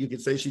 you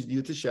could say she's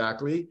new to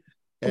Shaklee.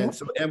 And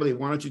so, Emily,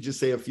 why don't you just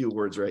say a few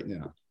words right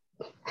now?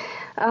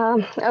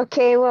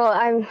 Okay, well,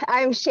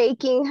 I'm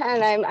shaking,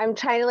 and I'm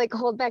trying to like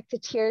hold back the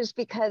tears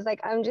because like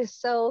I'm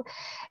just so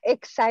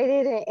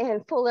excited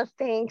and full of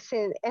thanks.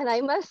 And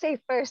I must say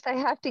first, I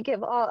have to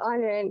give all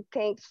honor and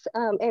thanks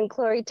and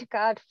glory to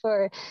God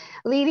for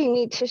leading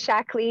me to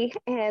Shaklee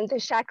and the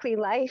Shaklee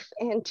life,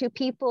 and to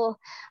people,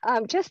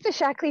 just the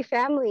Shaklee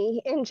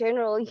family in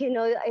general. You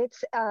know,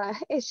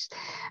 it's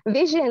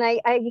vision.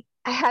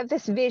 I have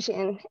this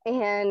vision,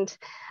 and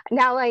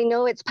now I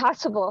know it's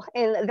possible,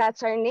 and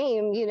that's our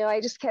name. You know,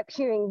 I just kept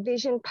hearing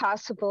vision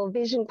possible,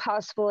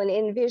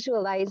 and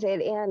visualize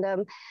it.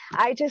 And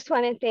I just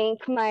want to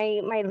thank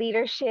my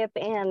leadership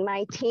and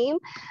my team.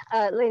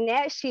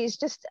 Lynette, she's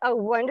just a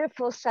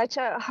wonderful, such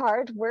a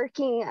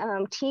hardworking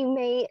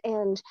teammate,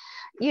 and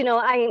you know,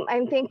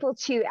 I'm thankful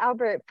to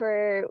Albert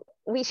for.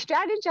 We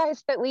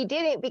strategized, but we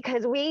didn't,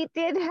 because we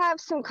did have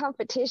some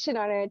competition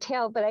on our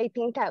tail, but I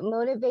think that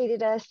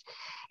motivated us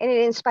and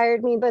it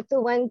inspired me. But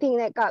the one thing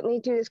that got me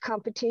through this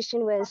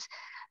competition was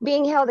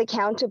being held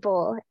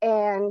accountable.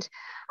 And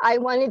I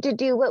wanted to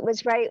do what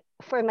was right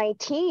for my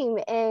team.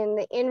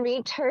 And in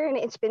return,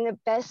 it's been the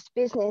best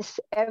business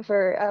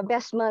ever,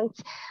 best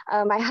month,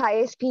 my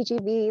highest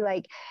PGV.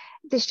 Like,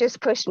 this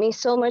just pushed me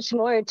so much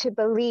more to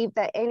believe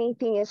that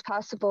anything is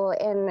possible.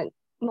 And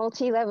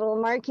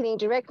multi-level marketing,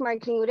 direct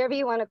marketing, whatever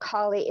you want to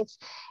call it,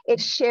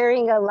 it's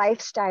sharing a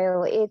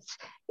lifestyle.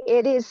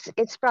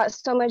 It's brought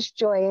so much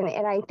joy,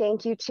 and I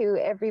thank you to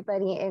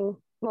everybody, and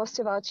most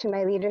of all to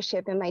my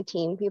leadership and my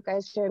team. You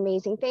guys are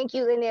amazing. Thank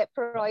you, Lynette,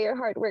 for all your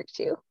hard work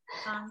too.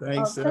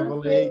 Thanks,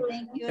 Emily.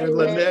 Thank you. And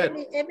Lynette.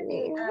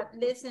 Emily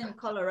lives in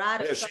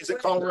Colorado. Yeah, she's in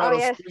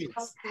Colorado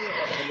Springs.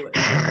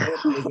 Lynette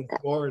is in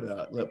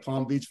Florida,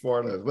 Palm Beach,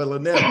 Florida. Well,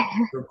 Lynette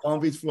from Palm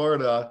Beach,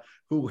 Florida,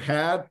 who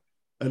had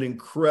an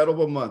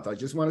incredible month. I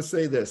just want to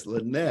say this,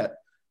 Lynette,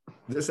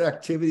 this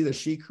activity that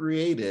she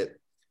created,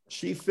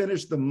 she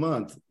finished the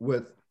month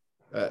with,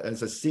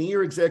 as a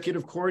senior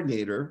executive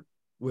coordinator,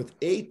 with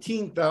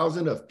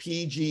 18,000 of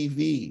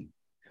PGV.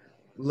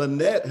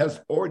 Lynette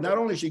has, or not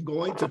only is she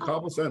going to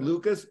Cabo San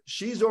Lucas,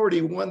 she's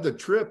already won the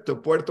trip to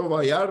Puerto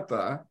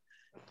Vallarta,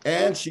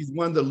 and she's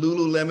won the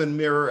Lululemon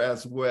Mirror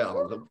as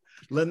well.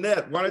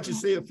 Lynette, why don't you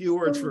say a few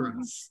words for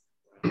us?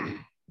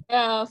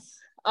 Yes.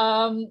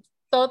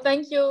 So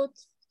thank you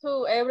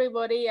to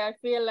everybody. I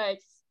feel like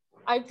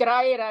I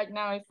cry right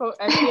now.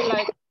 I feel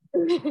like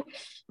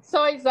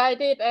so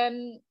excited,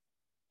 and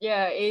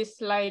yeah,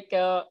 it's like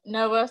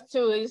nervous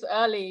too. It's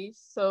early,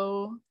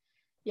 so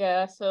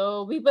yeah.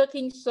 So we're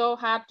working so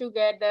hard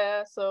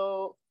together.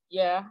 So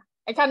yeah,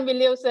 I can't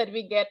believe that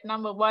we get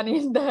 #1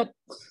 in the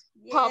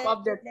top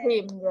of the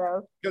team. Yeah,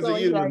 because so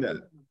of you, Lynette.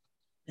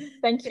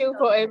 Thank you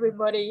for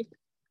everybody.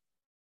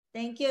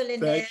 Thank you,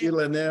 Lynette. Thank you,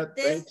 Lynette.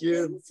 Thank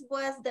you. This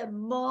was the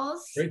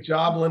most great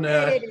job,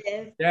 Lynette.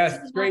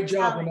 Yes, great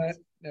job, Lynette.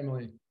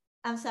 Emily.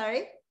 I'm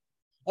sorry.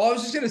 Oh, I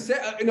was just gonna say,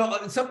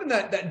 something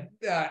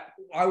that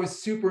I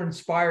was super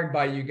inspired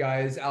by you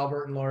guys,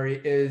 Albert and Lori,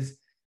 is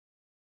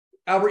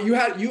Albert,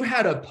 you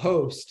had a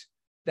post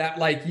that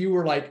like you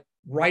were like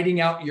writing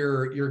out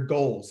your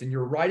goals, and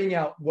you're writing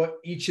out what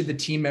each of the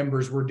team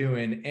members were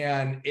doing,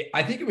 and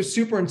I think it was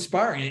super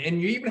inspiring. And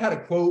you even had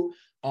a quote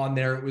on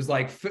there. It was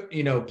like,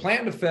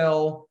 plan to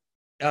fail.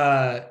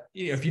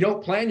 If you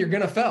don't plan, you're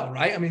going to fail,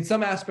 right? I mean,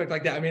 some aspect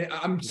like that. I mean,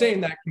 I'm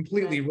saying that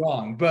completely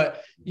wrong,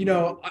 but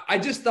I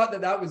just thought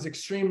that was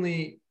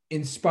extremely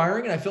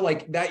inspiring. And I feel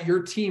like that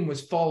your team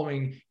was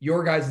following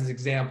your guys'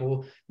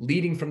 example,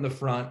 leading from the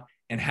front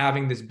and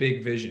having this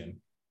big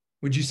vision.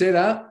 Would you say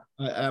that?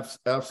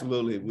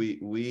 Absolutely. We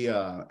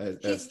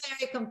He's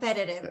very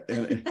competitive.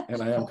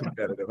 and I am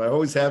competitive. I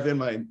always have in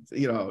my,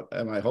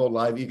 in my whole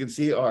life. You can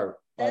see our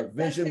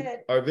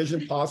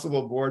Vision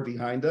Possible board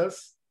behind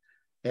us.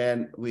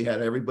 And we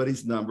had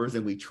everybody's numbers,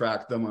 and we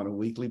tracked them on a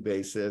weekly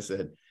basis.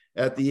 And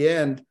at the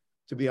end,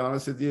 to be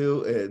honest with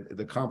you,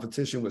 the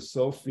competition was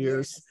so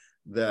fierce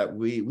that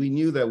we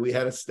knew that we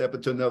had to step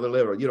into another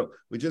level.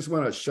 We just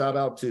want to shout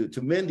out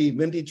to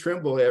Mindy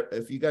Trimble.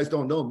 If you guys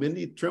don't know,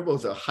 Mindy Trimble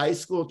is a high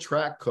school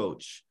track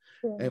coach.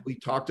 Yeah. And we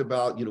talked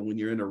about, when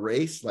you're in a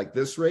race like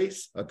this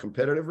race, a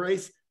competitive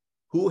race,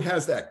 who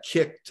has that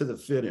kick to the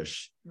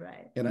finish?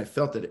 Right. And I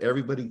felt that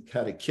everybody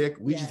had a kick.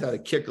 We just had to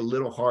kick a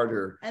little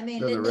harder. I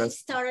mean, they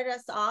started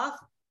us off.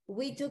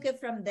 We took it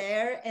from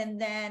there.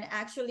 And then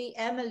actually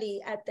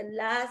Emily, at the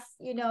last,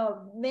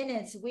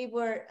 minutes, we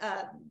were,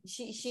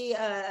 she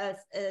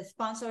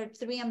sponsored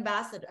 3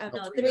 ambassadors,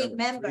 three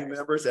members. 3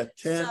 members at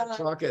 10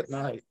 o'clock at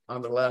night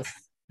on the last,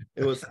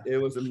 it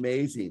was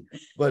amazing.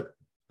 But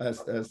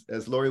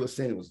as Lori was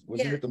saying,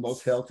 wasn't it the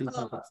most healthy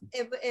competition?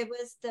 It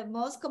was the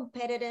most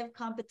competitive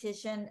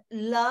competition.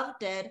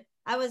 Loved it.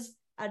 I was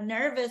a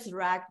nervous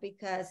wreck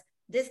because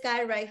this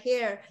guy right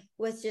here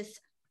was just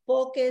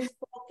focus,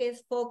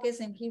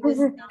 and he was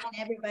telling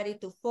everybody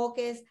to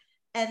focus.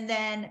 And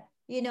then,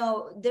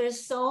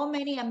 there's so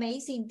many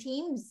amazing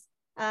teams.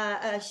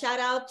 Shout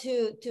out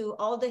to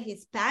all the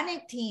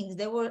Hispanic teams.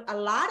 There were a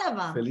lot of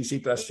them.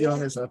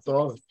 Felicitaciones a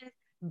todos.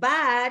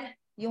 But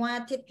you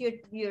want to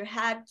tip your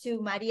hat to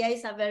Maria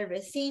Isabel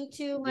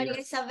Recinto. Maria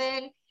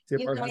Isabel,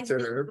 you guys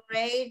did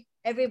great.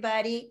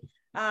 Everybody.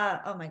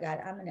 Oh my God,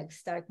 I'm gonna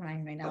start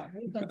crying right now.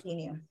 We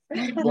continue.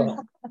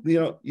 Well,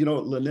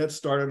 Lynette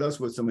started us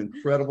with some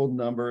incredible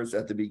numbers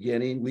at the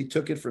beginning. We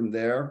took it from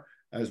there.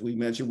 As we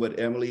mentioned, what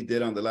Emily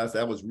did on the last,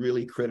 that was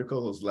really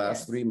critical, those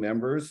last 3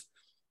 members.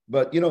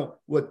 But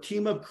what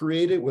Team Up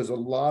created was a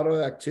lot of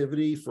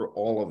activity for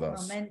all of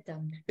us.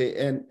 Momentum.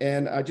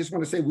 And I just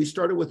want to say, we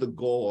started with a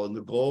goal, and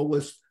the goal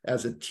was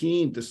as a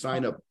team to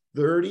sign up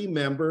 30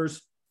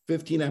 members,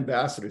 15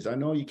 ambassadors. I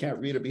know you can't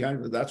read it behind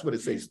me, but that's what it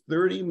says,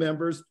 30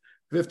 members,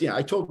 15.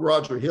 I told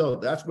Roger Hill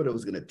that's what it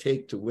was going to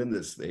take to win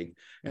this thing.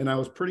 And I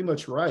was pretty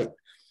much right.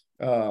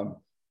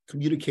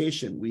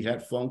 Communication, we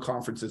had phone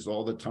conferences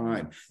all the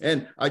time.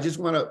 And I just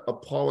want to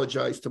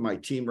apologize to my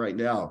team right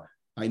now.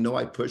 I know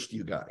I pushed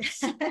you guys.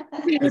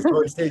 And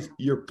Coach says,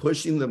 you're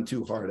pushing them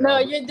too hard. No,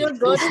 Albert. you do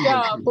good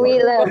job.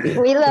 We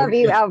love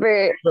you,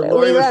 Albert. But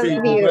Lori, We love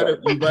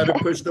you better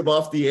push them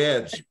off the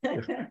edge.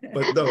 But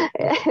no,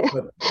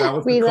 but that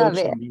was we the love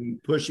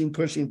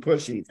coaching,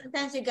 pushing.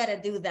 Sometimes you got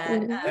to do that.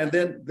 And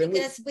then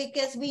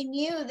because we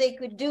knew they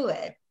could do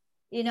it.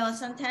 You know,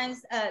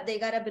 sometimes they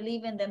got to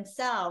believe in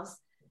themselves,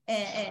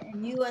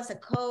 and you as a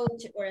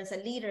coach or as a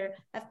leader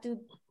have to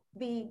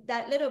be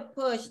that little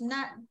push,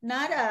 not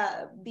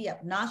be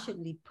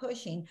obnoxiously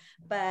pushing,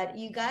 but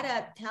you got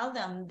to tell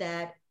them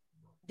that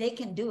they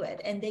can do it,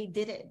 and they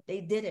did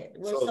it.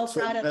 We're so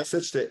proud of the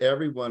message to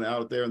everyone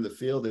out there in the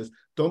field is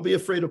don't be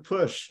afraid to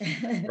push,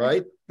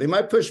 right? They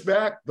might push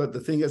back, but the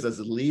thing is, as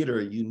a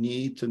leader, you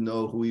need to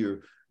know who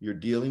you're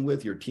dealing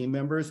with, your team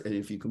members. And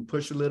if you can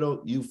push a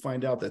little, you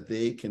find out that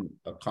they can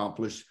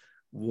accomplish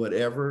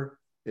whatever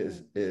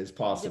is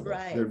possible,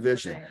 their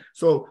vision. Right.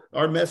 So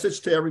our message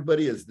to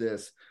everybody is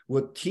this: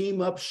 what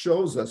Team Up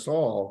shows us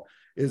all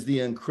is the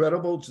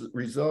incredible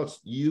results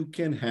you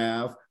can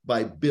have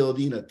by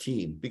building a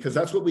team, because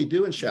that's what we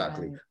do in Shaklee.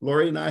 Right.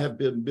 Lori and I have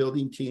been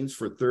building teams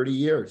for 30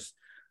 years.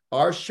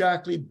 Our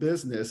Shaklee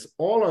business,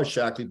 all our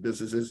Shaklee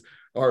businesses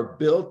are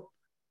built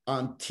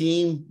on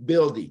team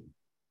building.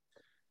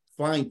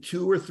 Find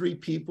 2 or 3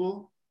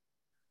 people,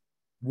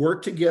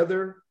 work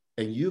together,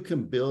 and you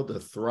can build a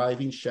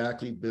thriving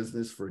Shaklee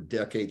business for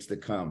decades to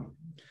come.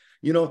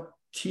 You know,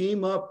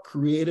 Team Up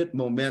created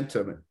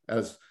momentum,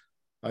 as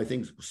I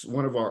think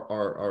one of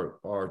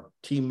our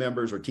team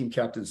members or team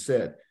captains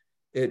said.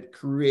 It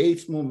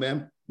creates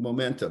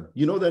momentum.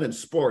 You know that in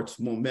sports,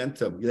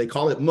 momentum, they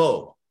call it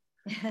Mo.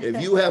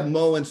 If you have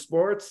Mo in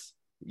sports,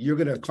 you're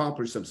going to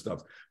accomplish some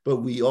stuff. But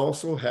we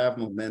also have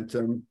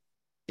momentum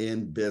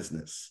in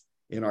business,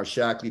 in our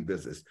Shaklee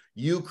business.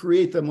 You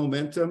create the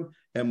momentum,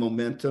 and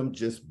momentum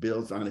just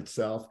builds on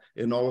itself.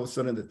 And all of a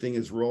sudden the thing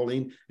is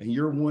rolling, and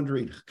you're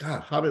wondering,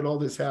 God, how did all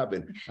this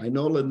happen? I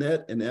know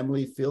Lynette and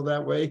Emily feel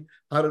that way.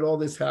 How did all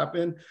this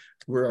happen?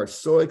 We are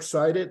so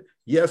excited.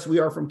 Yes, we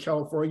are from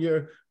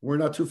California. We're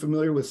not too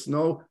familiar with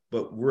snow,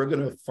 but we're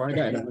going to find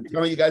out. And I'm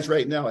telling you guys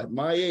right now, at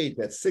my age,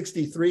 at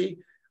 63,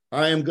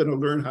 I am going to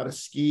learn how to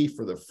ski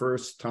for the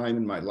first time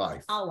in my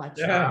life. I'll watch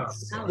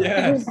Yes.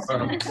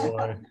 Oh,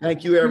 boy.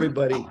 Thank you,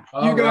 everybody.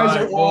 You guys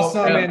are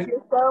awesome. Thank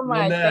you so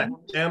much. Lynette,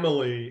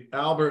 Emily,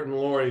 Albert, and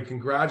Lori,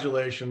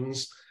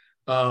 congratulations.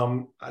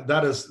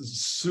 That is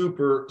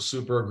super,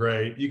 super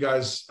great. You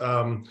guys,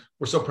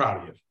 we're so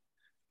proud of you.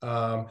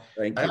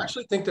 Thank you. I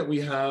actually think that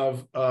we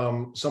have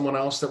someone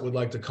else that would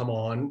like to come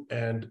on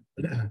and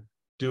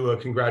do a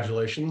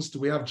congratulations. Do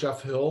we have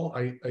Jeff Hill?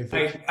 I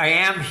think I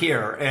am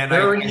here, and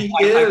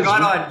I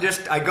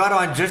got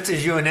on just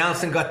as you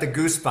announced and got the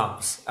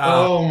goosebumps.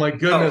 Oh my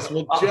goodness!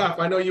 Well, Jeff,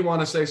 I know you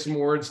want to say some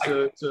words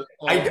to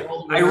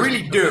I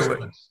really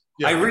do.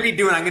 Yeah. I really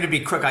do, and I'm going to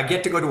be quick. I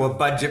get to go to a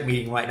budget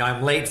meeting right now.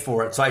 I'm late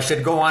for it, so I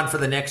should go on for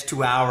the next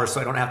 2 hours,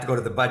 so I don't have to go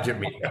to the budget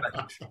meeting.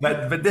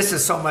 But this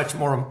is so much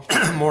more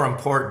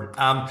important.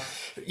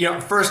 You know,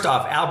 first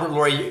off, Albert,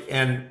 Lori,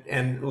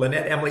 and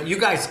Lynette, Emily, you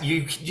guys,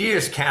 you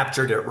just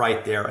captured it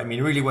right there. I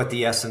mean, really, what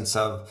the essence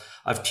of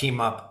Team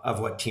Up,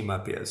 of what Team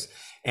Up is,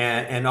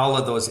 and all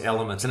of those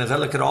elements. And as I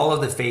look at all of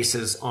the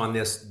faces on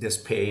this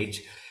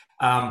page.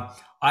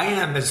 I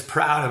am as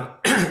proud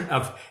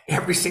of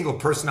every single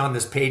person on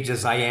this page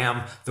as I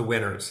am the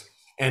winners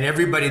and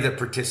everybody that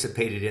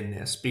participated in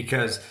this,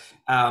 because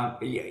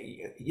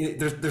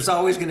there's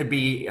always going to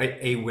be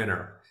a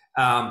winner.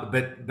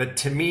 But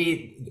to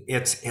me,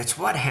 it's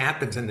what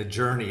happens in the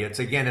journey. It's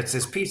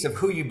this piece of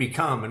who you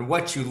become and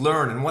what you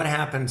learn and what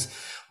happens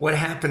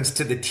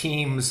to the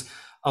teams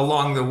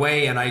along the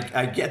way. And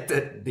I get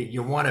that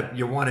you want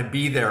to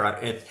be there.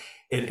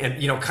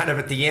 And you know, kind of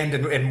at the end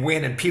and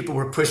win, and people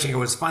were pushing. It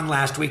was fun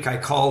last week. I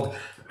called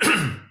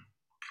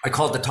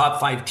the top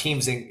 5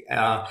 teams and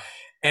I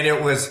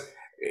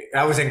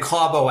was in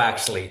Cabo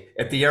actually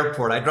at the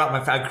airport. I dropped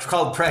my phone. I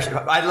called Precious.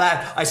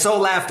 I so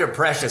laughed at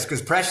Precious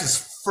because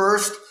Precious'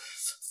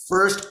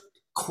 first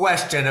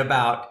question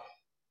about,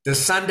 does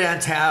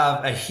Sundance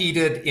have a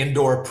heated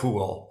indoor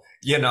pool?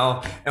 You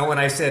know, and when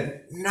I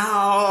said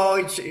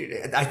no,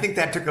 I think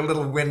that took a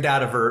little wind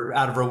out of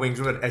her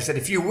wings. I said,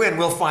 if you win,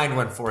 we'll find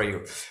one for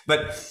you.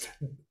 But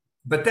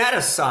that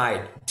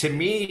aside, to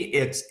me,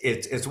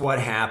 it's what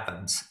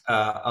happens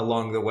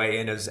along the way.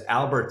 And as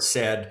Albert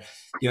said,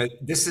 you know,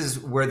 this is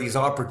where these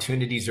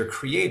opportunities are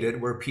created,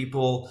 where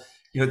people,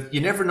 you know,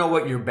 you never know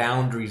what your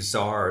boundaries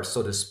are,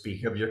 so to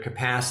speak, of your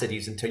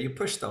capacities until you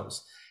push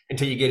those,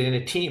 until you get in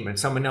a team and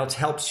someone else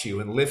helps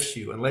you and lifts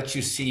you and lets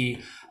you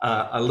see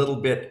a little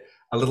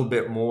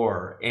bit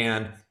more.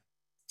 And,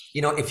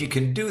 you know, if you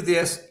can do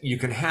this, you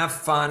can have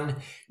fun,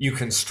 you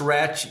can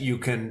stretch, you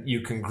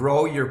can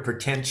grow your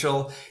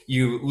potential,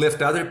 you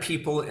lift other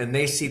people and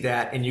they see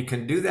that, and you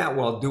can do that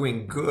while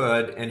doing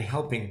good and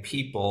helping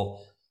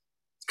people.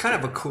 It's kind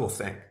of a cool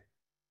thing.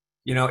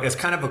 You know, it's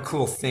kind of a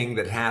cool thing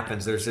that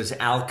happens. There's this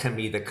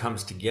alchemy that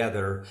comes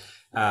together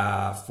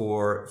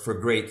for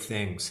great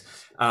things.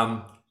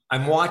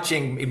 I'm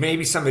watching,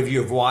 maybe some of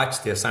you have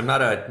watched this. I'm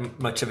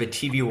not much of a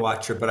TV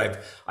watcher,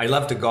 but I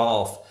love to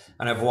golf,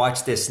 and I've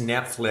watched this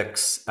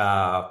Netflix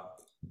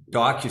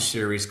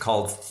docuseries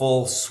called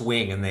Full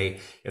Swing, and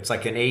it's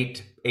like an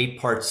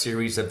eight-part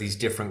series of these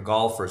different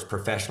golfers,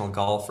 professional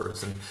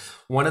golfers. And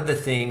one of the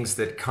things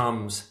that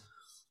comes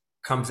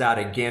out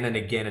again and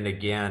again and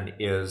again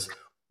is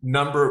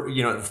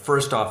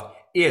first off,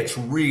 it's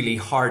really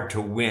hard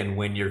to win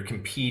when you're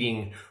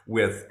competing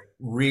with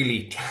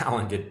really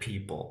talented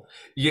people.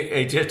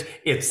 It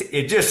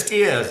just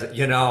is,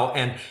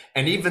 and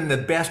even the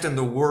best in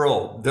the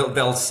world,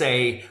 they'll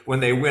say when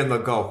they win,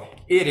 they'll go,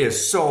 it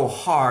is so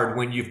hard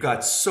when you've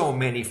got so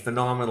many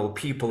phenomenal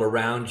people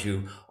around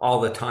you all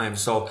the time.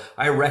 So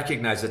I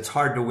recognize it's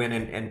hard to win,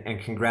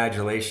 and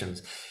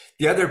congratulations.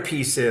 The other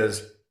piece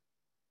is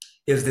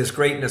this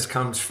greatness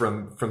comes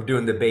from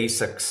doing the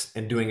basics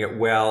and doing it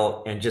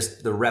well, and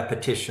just the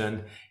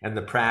repetition and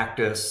the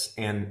practice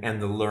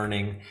and the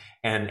learning.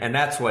 And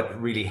that's what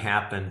really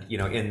happened,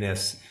 in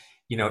this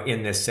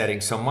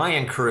setting. So my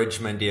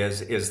encouragement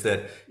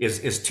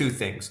is two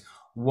things.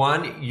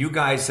 One, you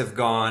guys have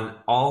gone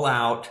all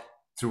out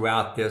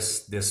throughout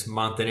this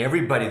month, and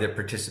everybody that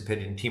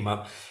participated in Team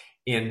Up,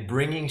 in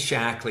bringing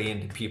Shaklee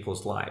into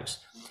people's lives.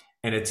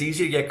 And it's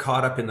easy to get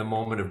caught up in the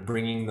moment of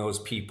bringing those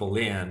people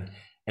in.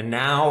 And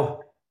now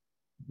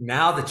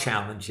the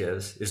challenge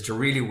is to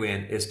really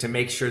win, is to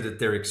make sure that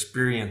their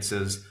experience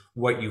is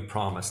what you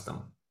promised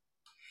them,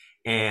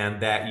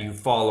 and that you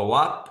follow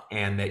up,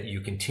 and that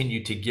you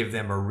continue to give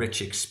them a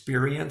rich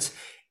experience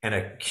and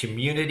a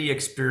community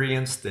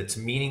experience that's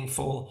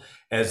meaningful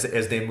as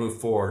they move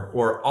forward.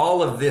 Or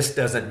all of this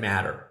doesn't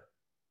matter.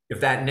 If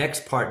that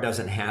next part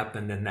doesn't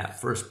happen, then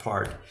that first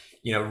part,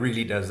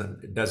 really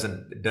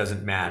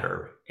doesn't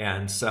matter.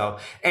 And so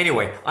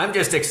anyway, I'm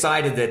just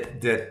excited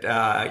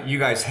that you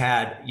guys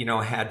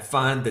had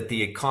fun, that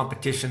the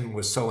competition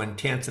was so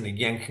intense. And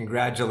again,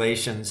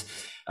 congratulations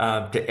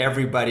to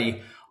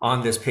everybody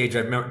on this page. I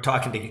remember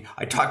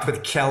I talked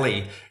with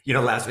Kelly,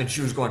 last, and she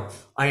was going,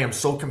 I am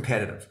so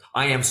competitive.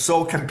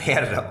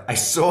 I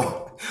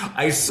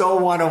so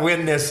want to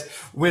win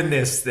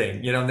this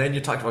thing, and then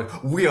you talked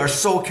about, we are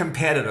so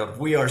competitive.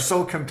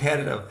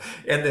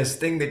 And this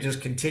thing that just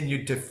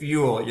continued to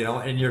fuel,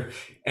 and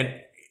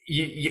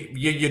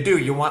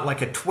you want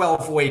like a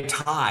 12-way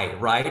tie,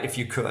 right? If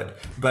you could,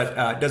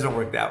 but it doesn't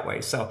work that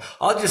way. So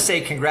I'll just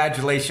say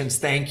congratulations.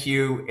 Thank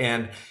you.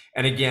 And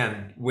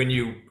again,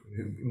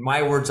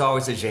 my words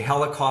always, as you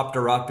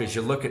helicopter up, as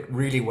you look at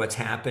really what's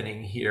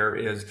happening here,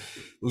 is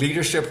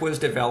leadership was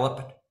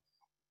developed,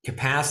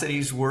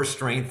 capacities were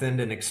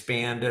strengthened and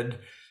expanded,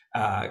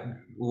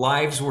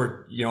 lives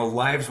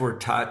were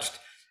touched,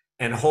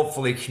 and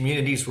hopefully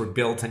communities were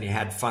built, and you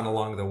had fun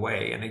along the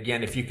way. And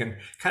again, if you can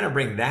kind of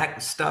bring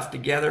that stuff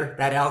together,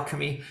 that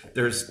alchemy,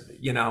 there's,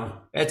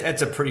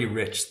 it's a pretty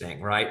rich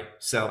thing, right?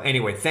 So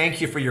anyway,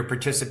 thank you for your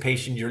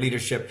participation, your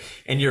leadership,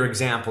 and your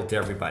example to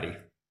everybody.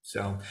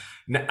 So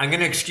I'm going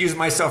to excuse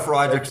myself,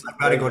 Roger, because I've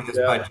got to go to this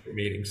budget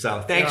meeting. So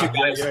thank you,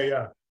 guys.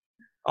 Yeah.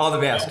 All the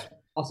best.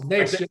 Awesome.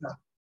 Thanks.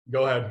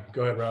 Go ahead,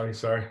 Rowdy.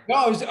 Sorry.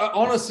 No,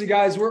 honestly,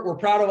 guys, we're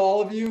proud of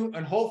all of you,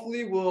 and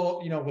hopefully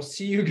we'll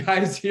see you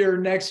guys here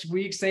next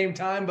week, same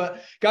time.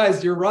 But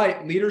guys, you're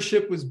right.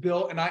 Leadership was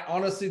built, and I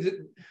honestly,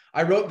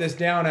 I wrote this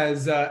down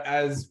as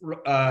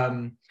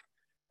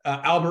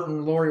Albert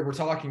and Lori were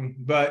talking,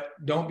 but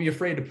don't be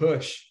afraid to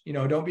push.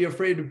 Don't be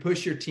afraid to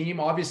push your team.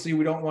 Obviously,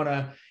 we don't want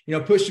to,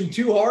 push them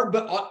too hard,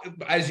 but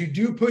as you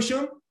do push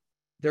them,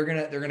 they're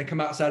gonna come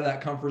outside of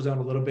that comfort zone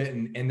a little bit,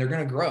 and they're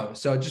gonna grow.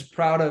 So just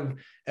proud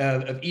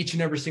of each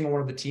and every single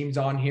one of the teams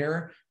on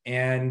here.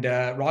 And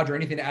Roger,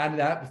 anything to add to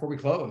that before we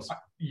close?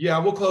 Yeah,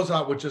 we'll close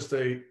out with just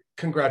a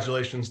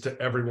congratulations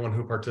to everyone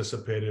who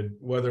participated,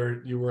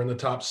 whether you were in the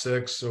top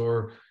 6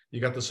 or you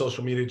got the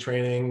social media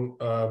training,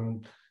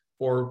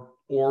 or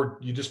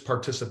you just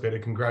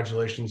participated.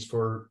 Congratulations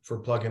for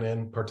plugging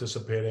in,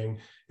 participating.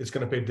 It's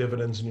going to pay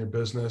dividends in your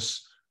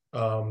business.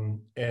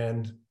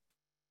 And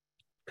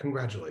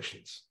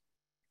congratulations.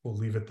 We'll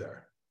leave it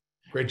there.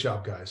 Great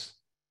job, guys.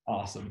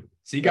 Awesome.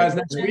 See you guys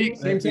next week.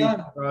 Same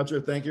time.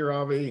 Roger. Thank you,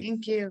 Ravi.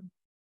 Thank you.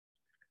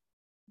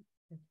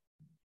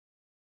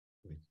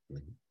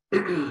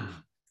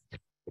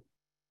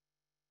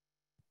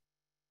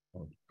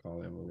 I'll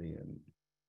call Emily.